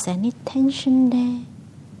 Is there any tension there?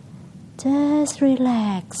 Just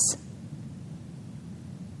relax.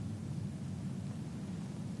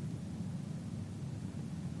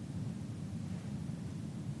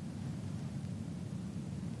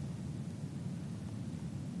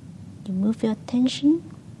 You move your attention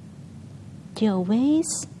to your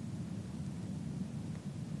waist,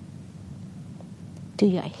 to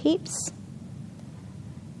your hips,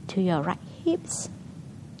 to your right hips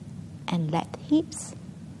and left hips,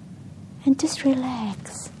 and just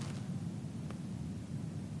relax.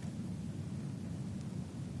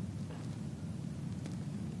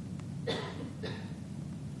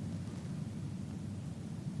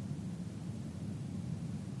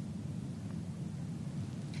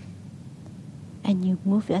 And you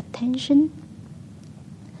move your attention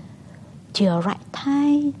to your right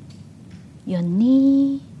thigh, your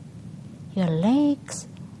knee, your legs,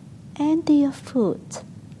 and to your foot.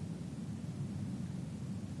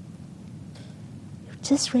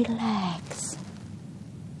 Just relax.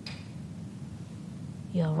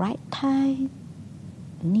 Your right thigh,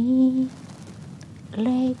 knee,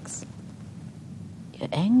 legs, your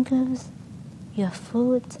ankles, your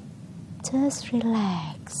foot. Just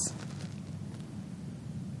relax.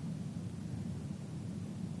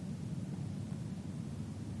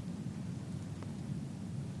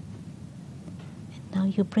 Now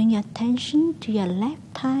you bring your attention to your left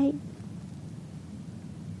thigh,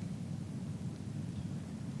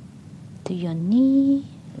 to your knee,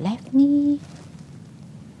 left knee,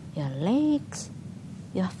 your legs,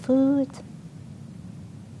 your foot,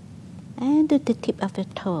 and to the tip of your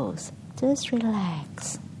toes. Just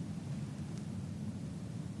relax.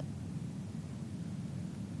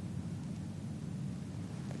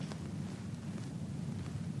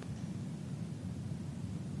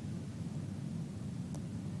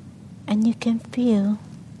 And you can feel,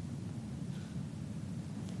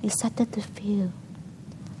 you started to feel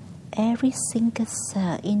every single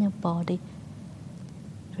cell in your body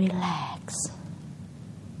relax.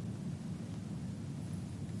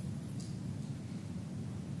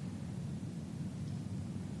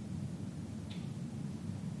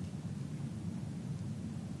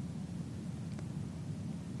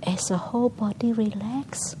 As the whole body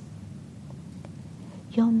relaxes,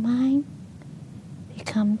 your mind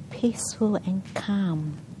become peaceful and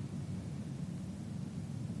calm.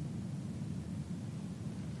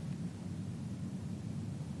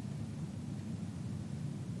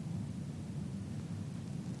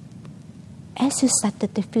 As you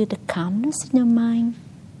started to feel the calmness in your mind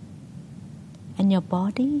and your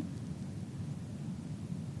body,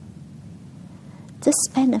 just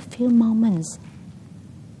spend a few moments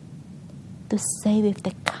to stay with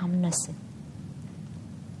the calmness.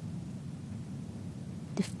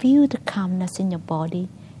 To feel the calmness in your body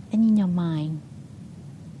and in your mind.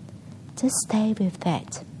 Just stay with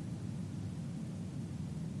that.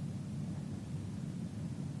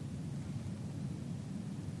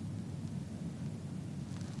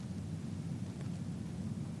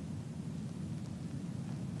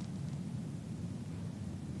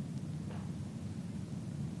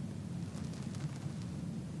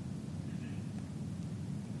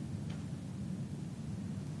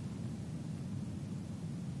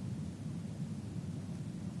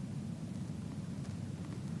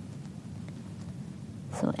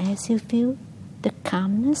 So as you feel the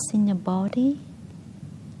calmness in your body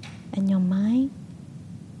and your mind,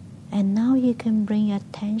 and now you can bring your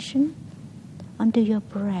attention onto your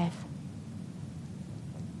breath.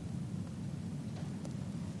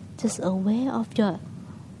 Just aware of your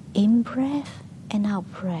in-breath and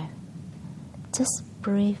out-breath. Just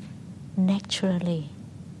breathe naturally.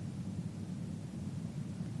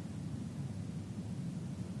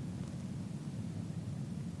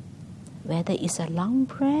 Whether it's a long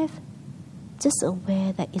breath, just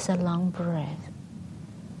aware that it's a long breath.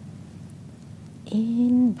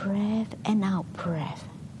 In breath and out breath.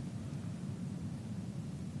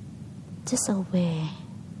 Just aware.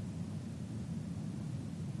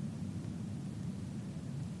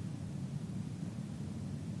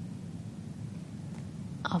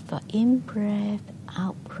 Of your in breath,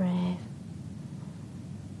 out breath.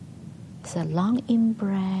 It's a long in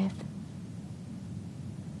breath,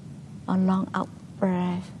 a long out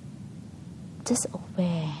breath. Just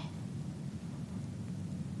aware.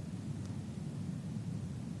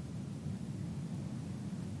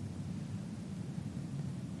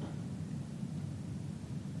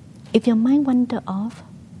 If your mind wander off,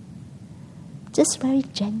 just very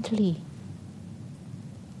gently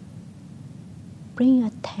bring your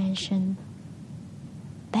attention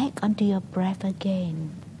back onto your breath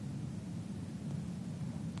again.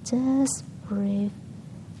 Just breathe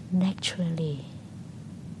naturally.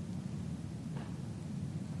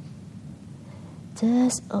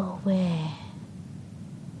 Just aware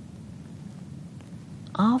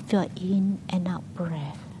of your in and out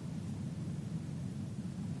breath.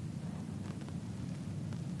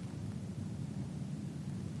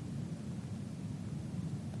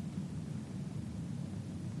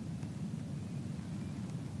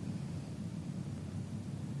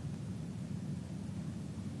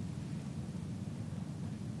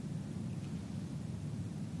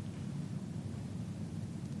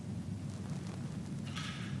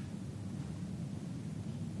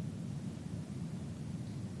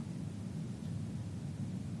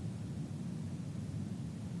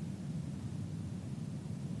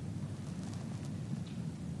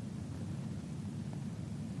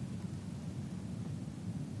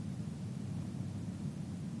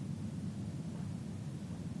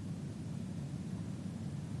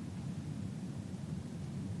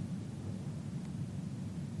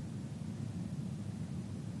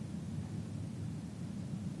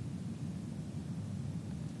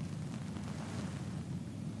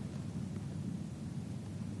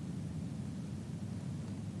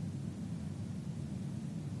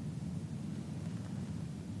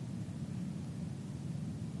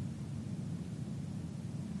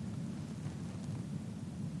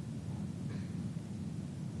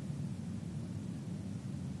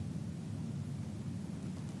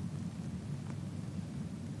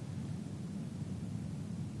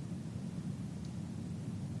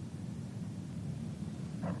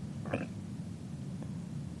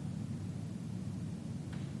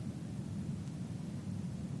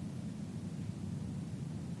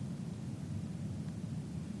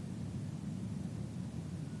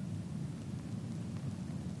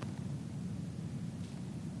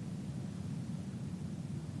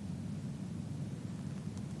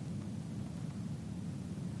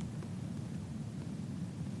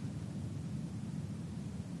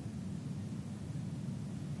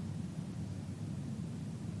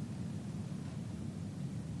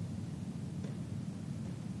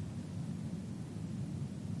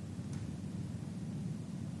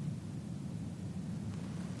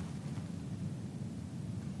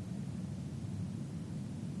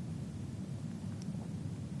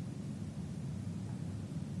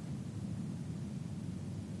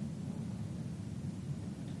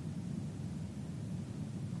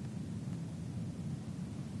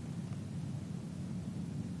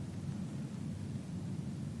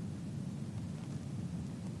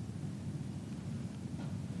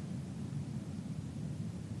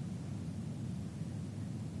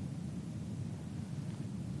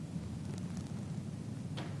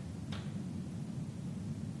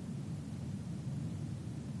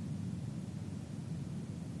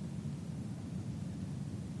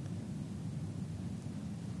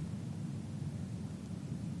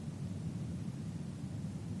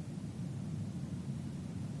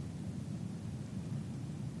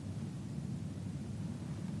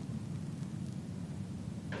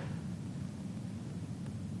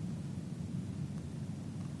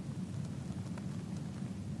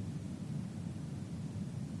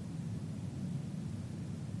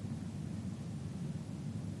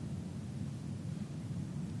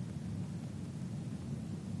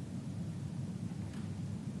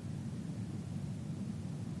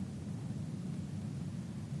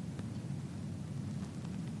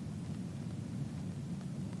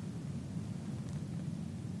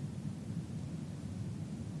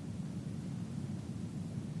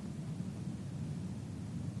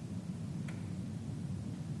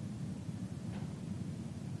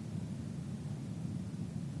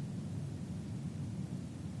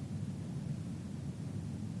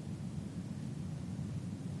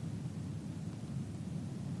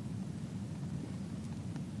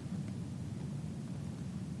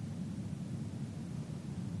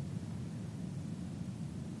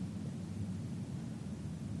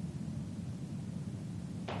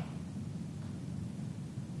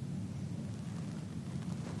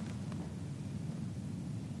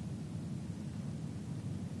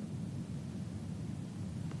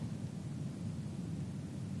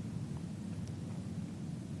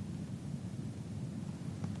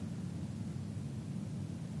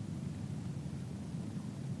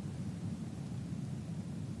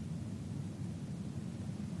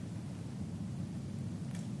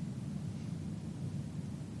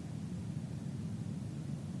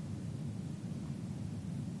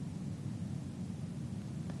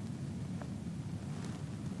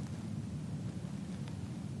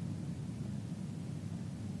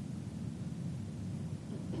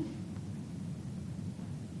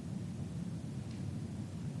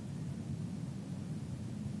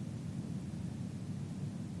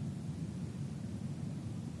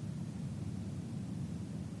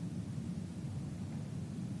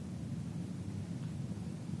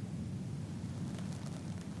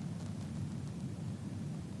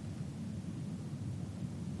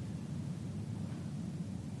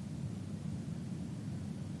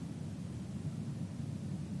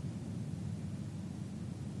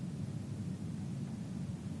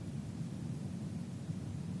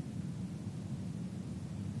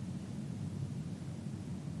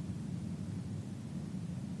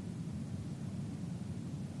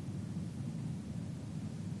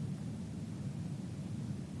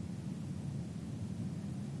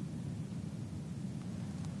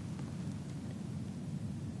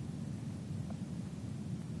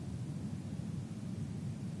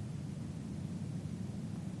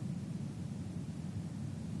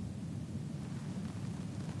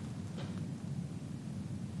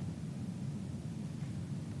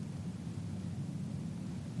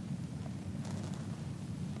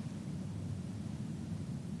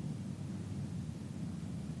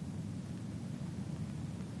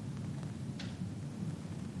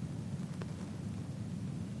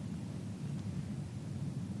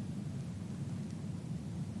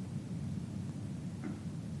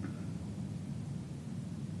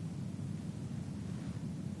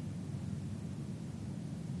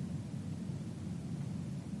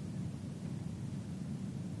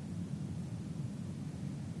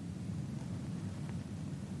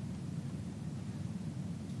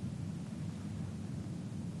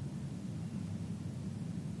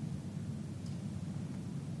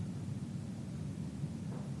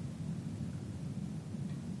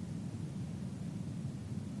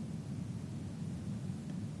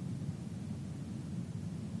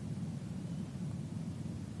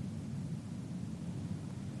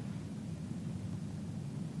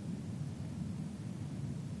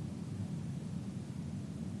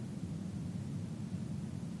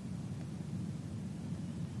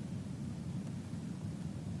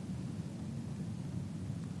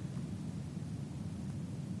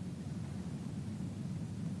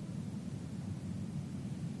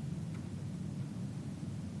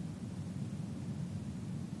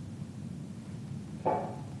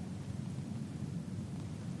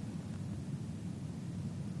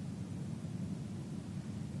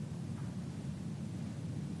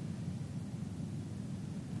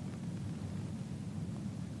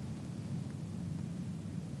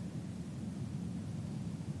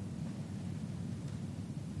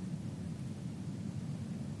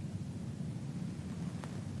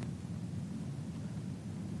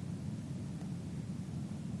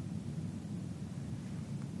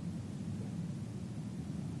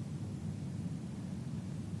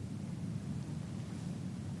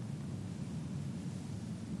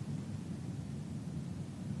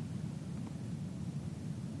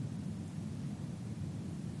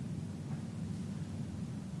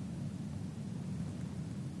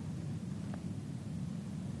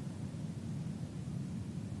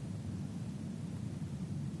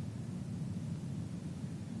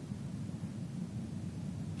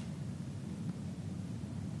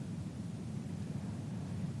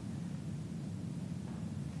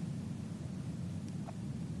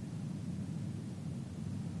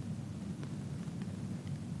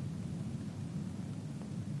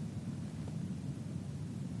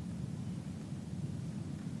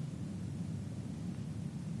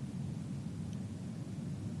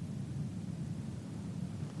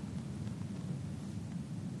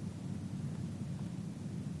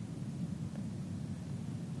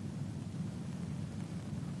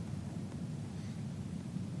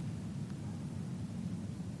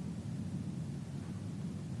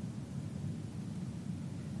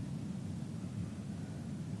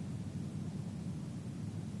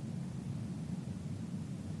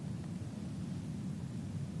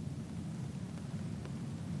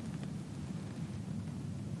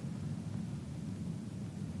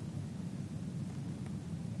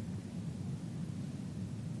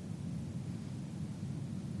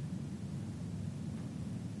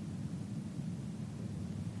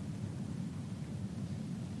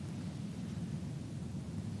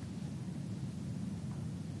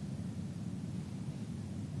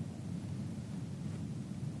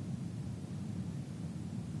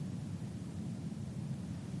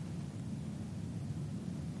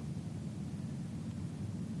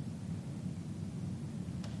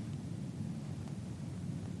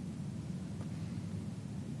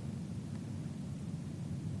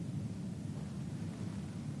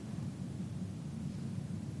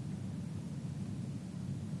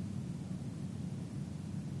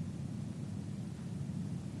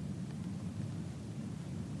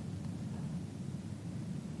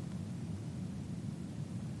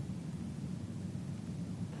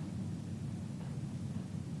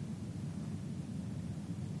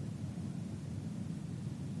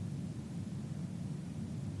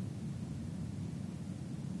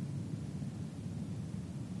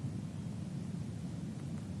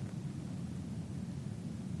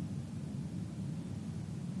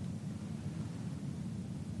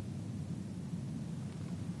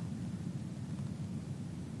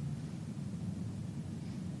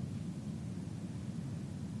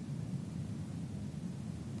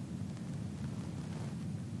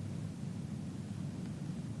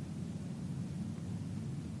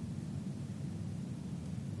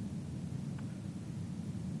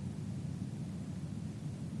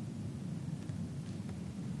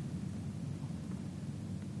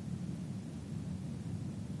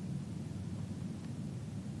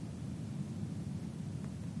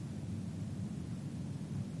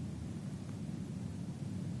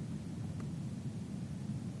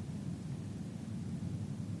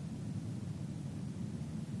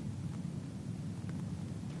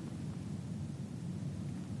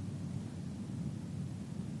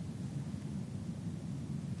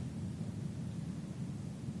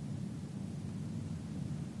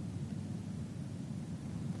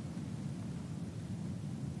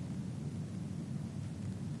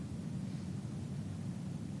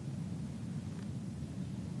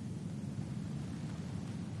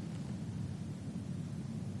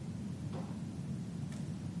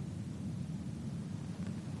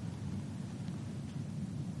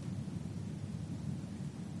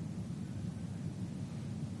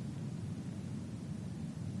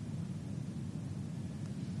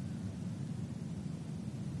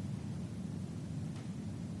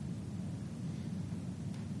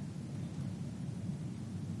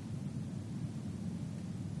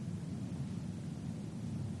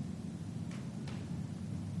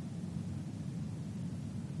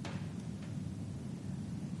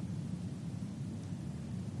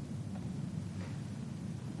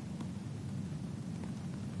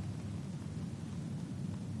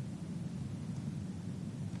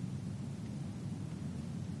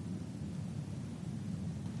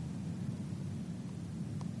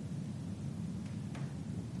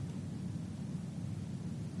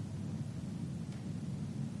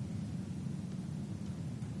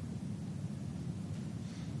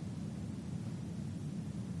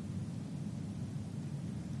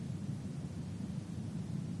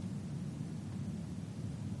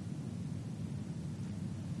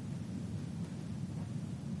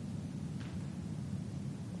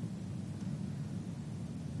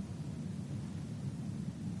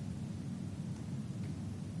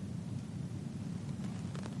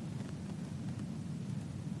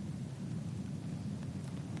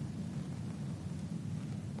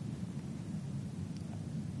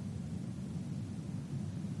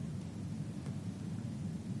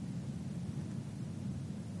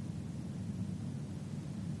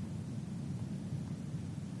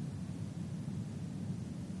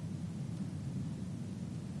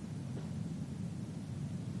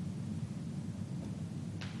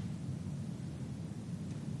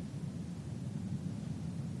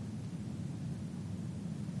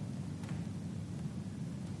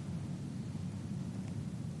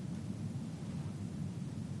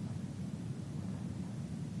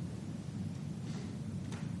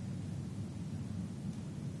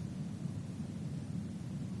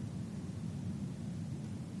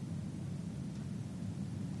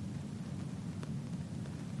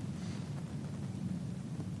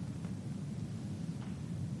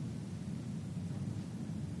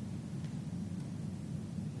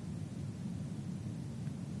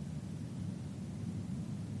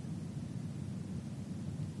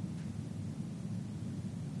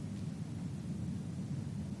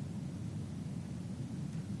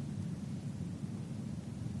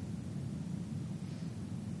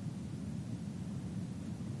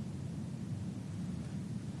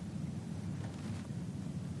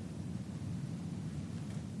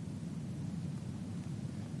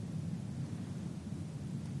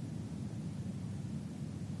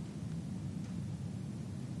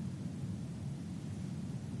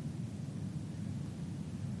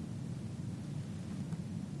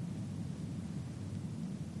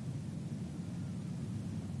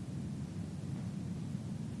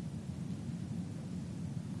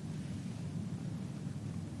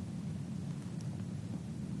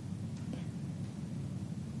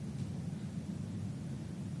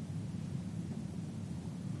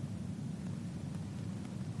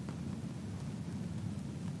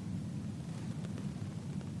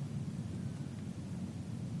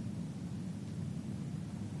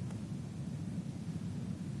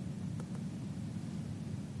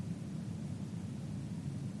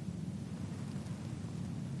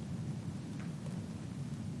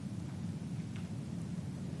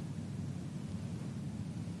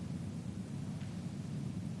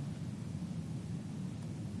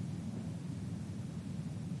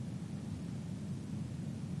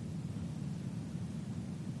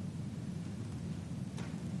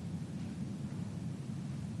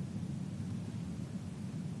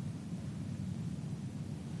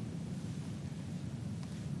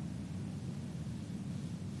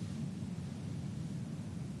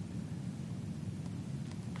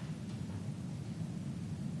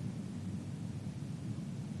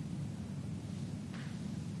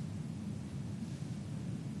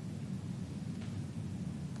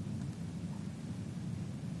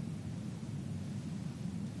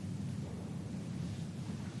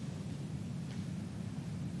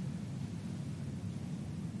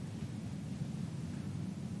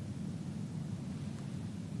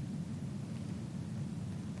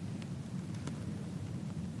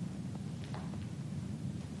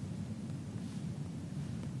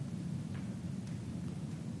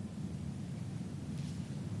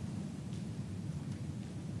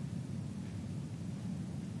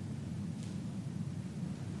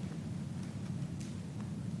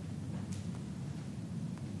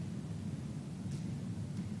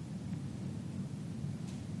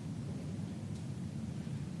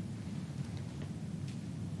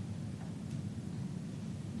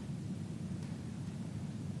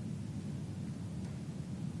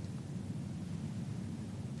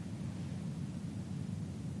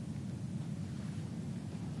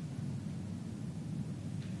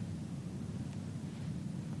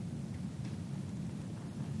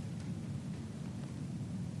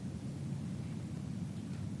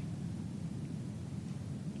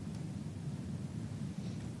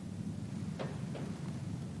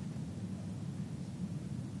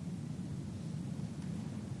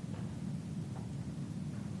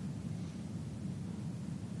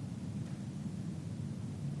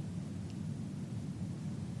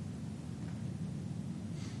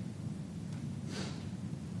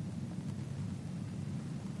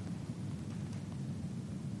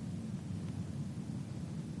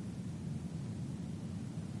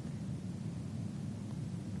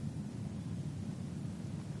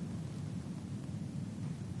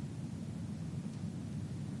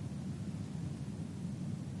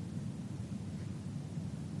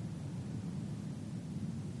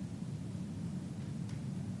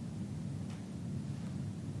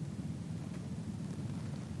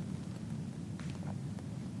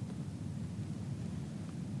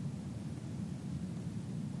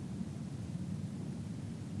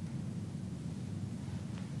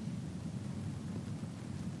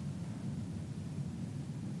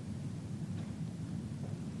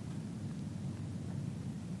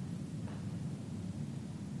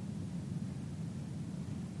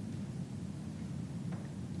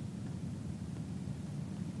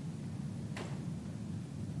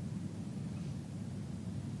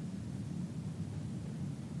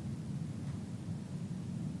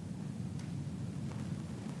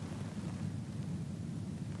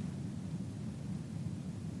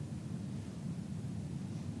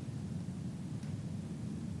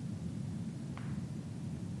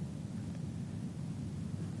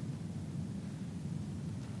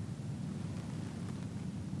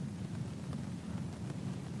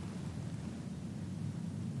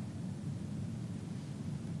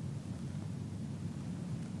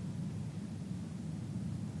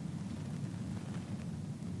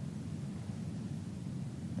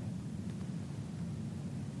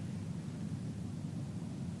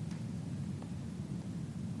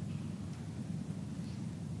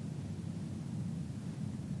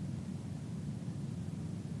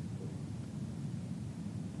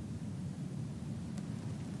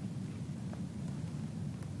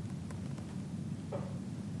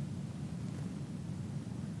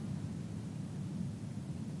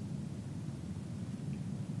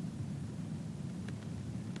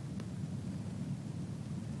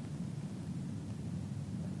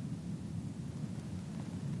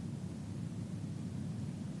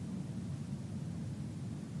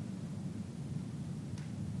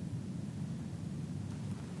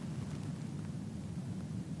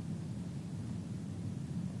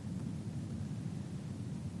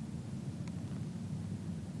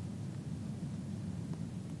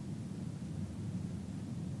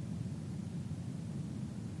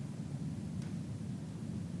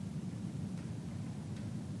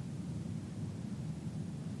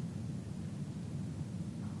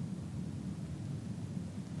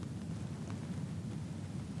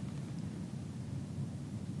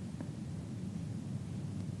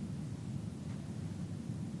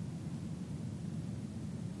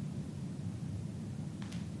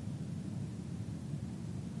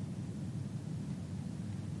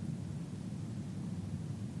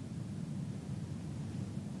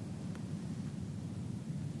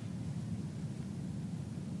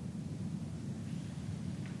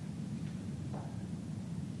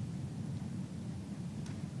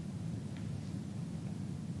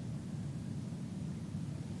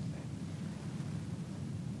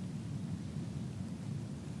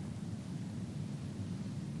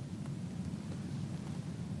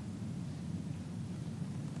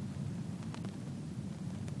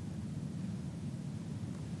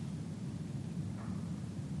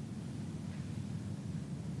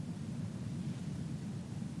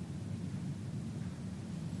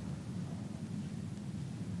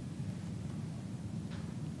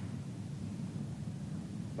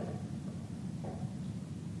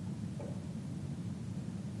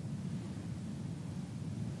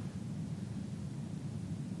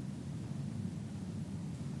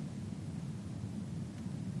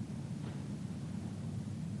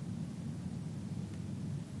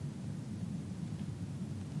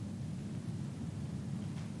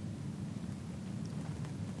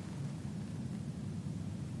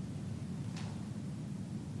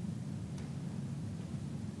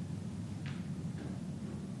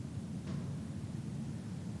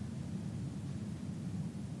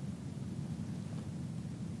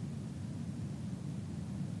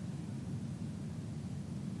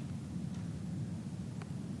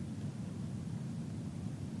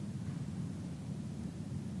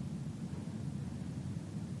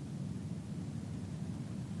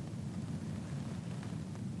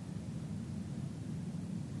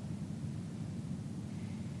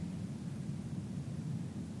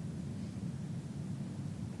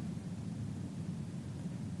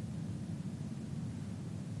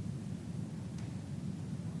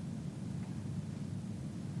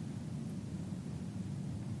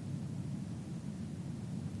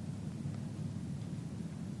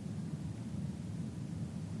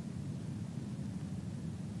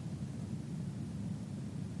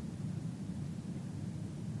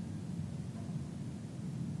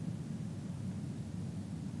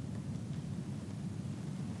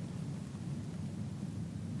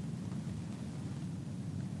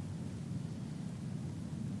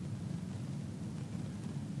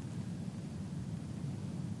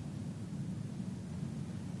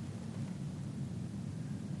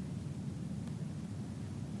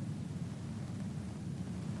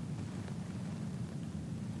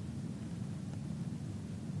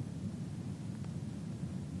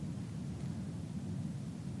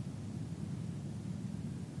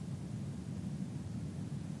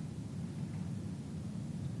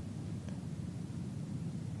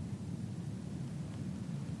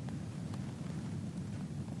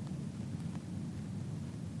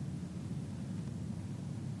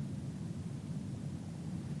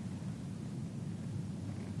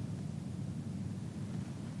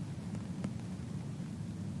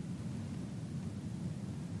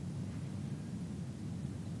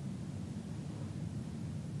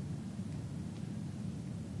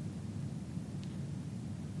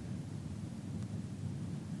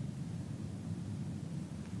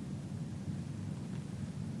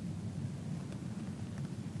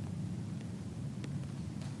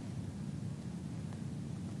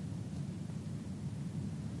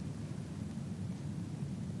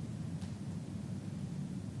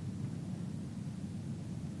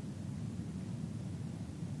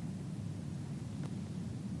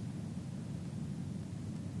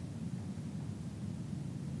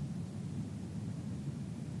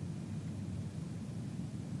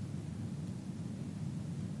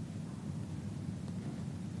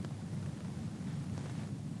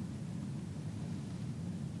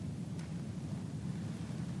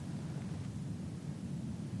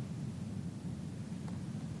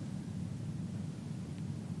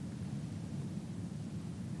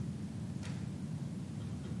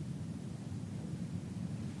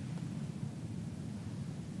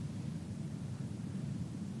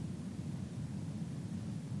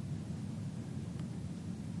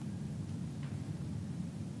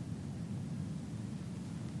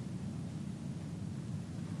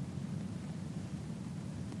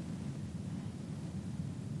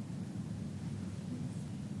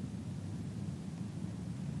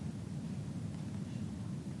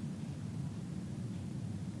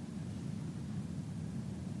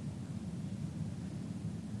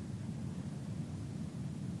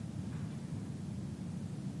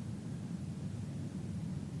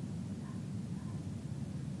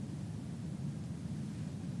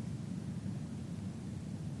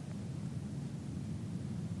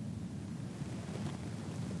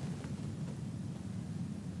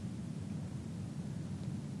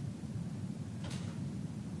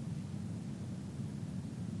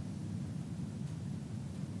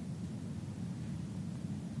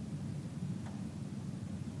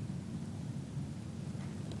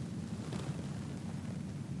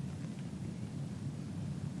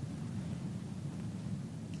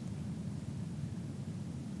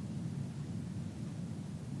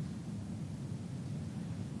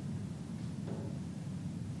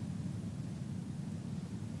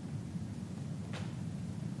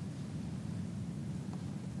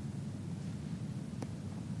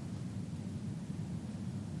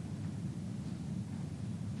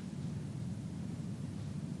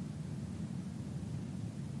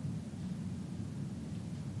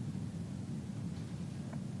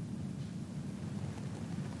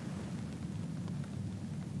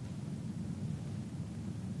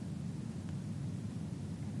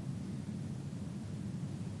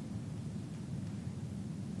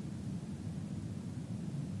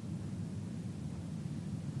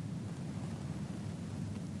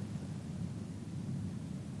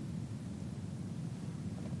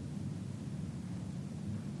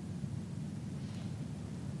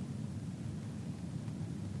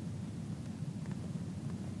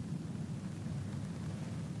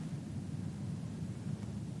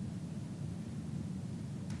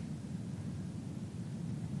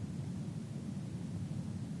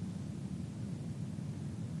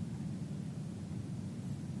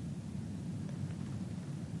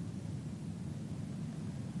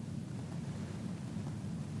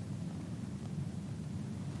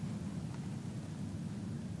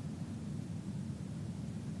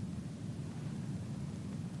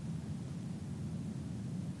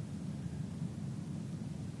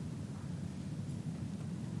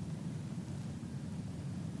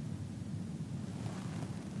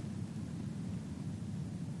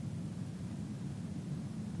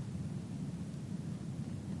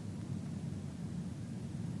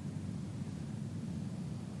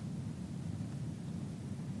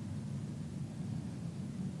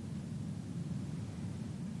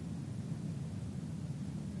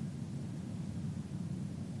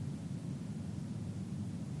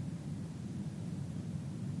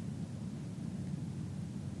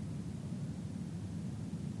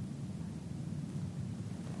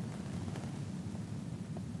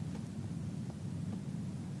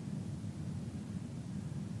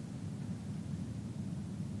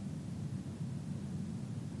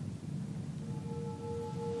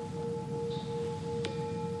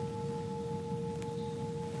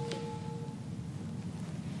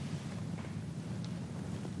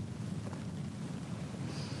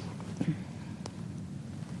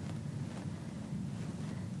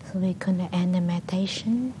 So we're going to end the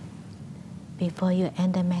meditation. Before you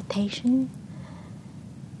end the meditation,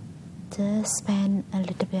 just spend a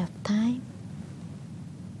little bit of time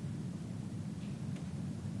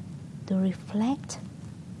to reflect.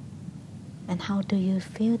 And how do you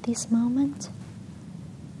feel this moment?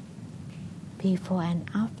 Before and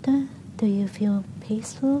after, do you feel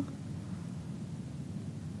peaceful?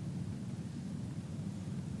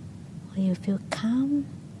 Or you feel calm?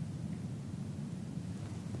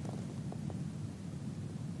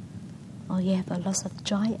 Or you have a lot of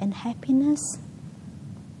joy and happiness?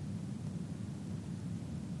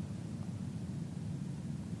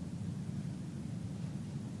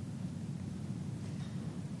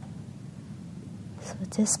 So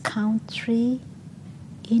just count 3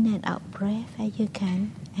 in and out breath as you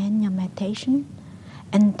can end your meditation.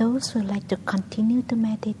 And those who like to continue to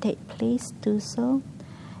meditate, please do so.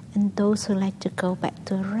 And those who like to go back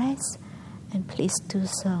to rest, and please do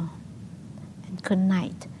so. And good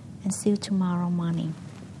night, and see you tomorrow morning.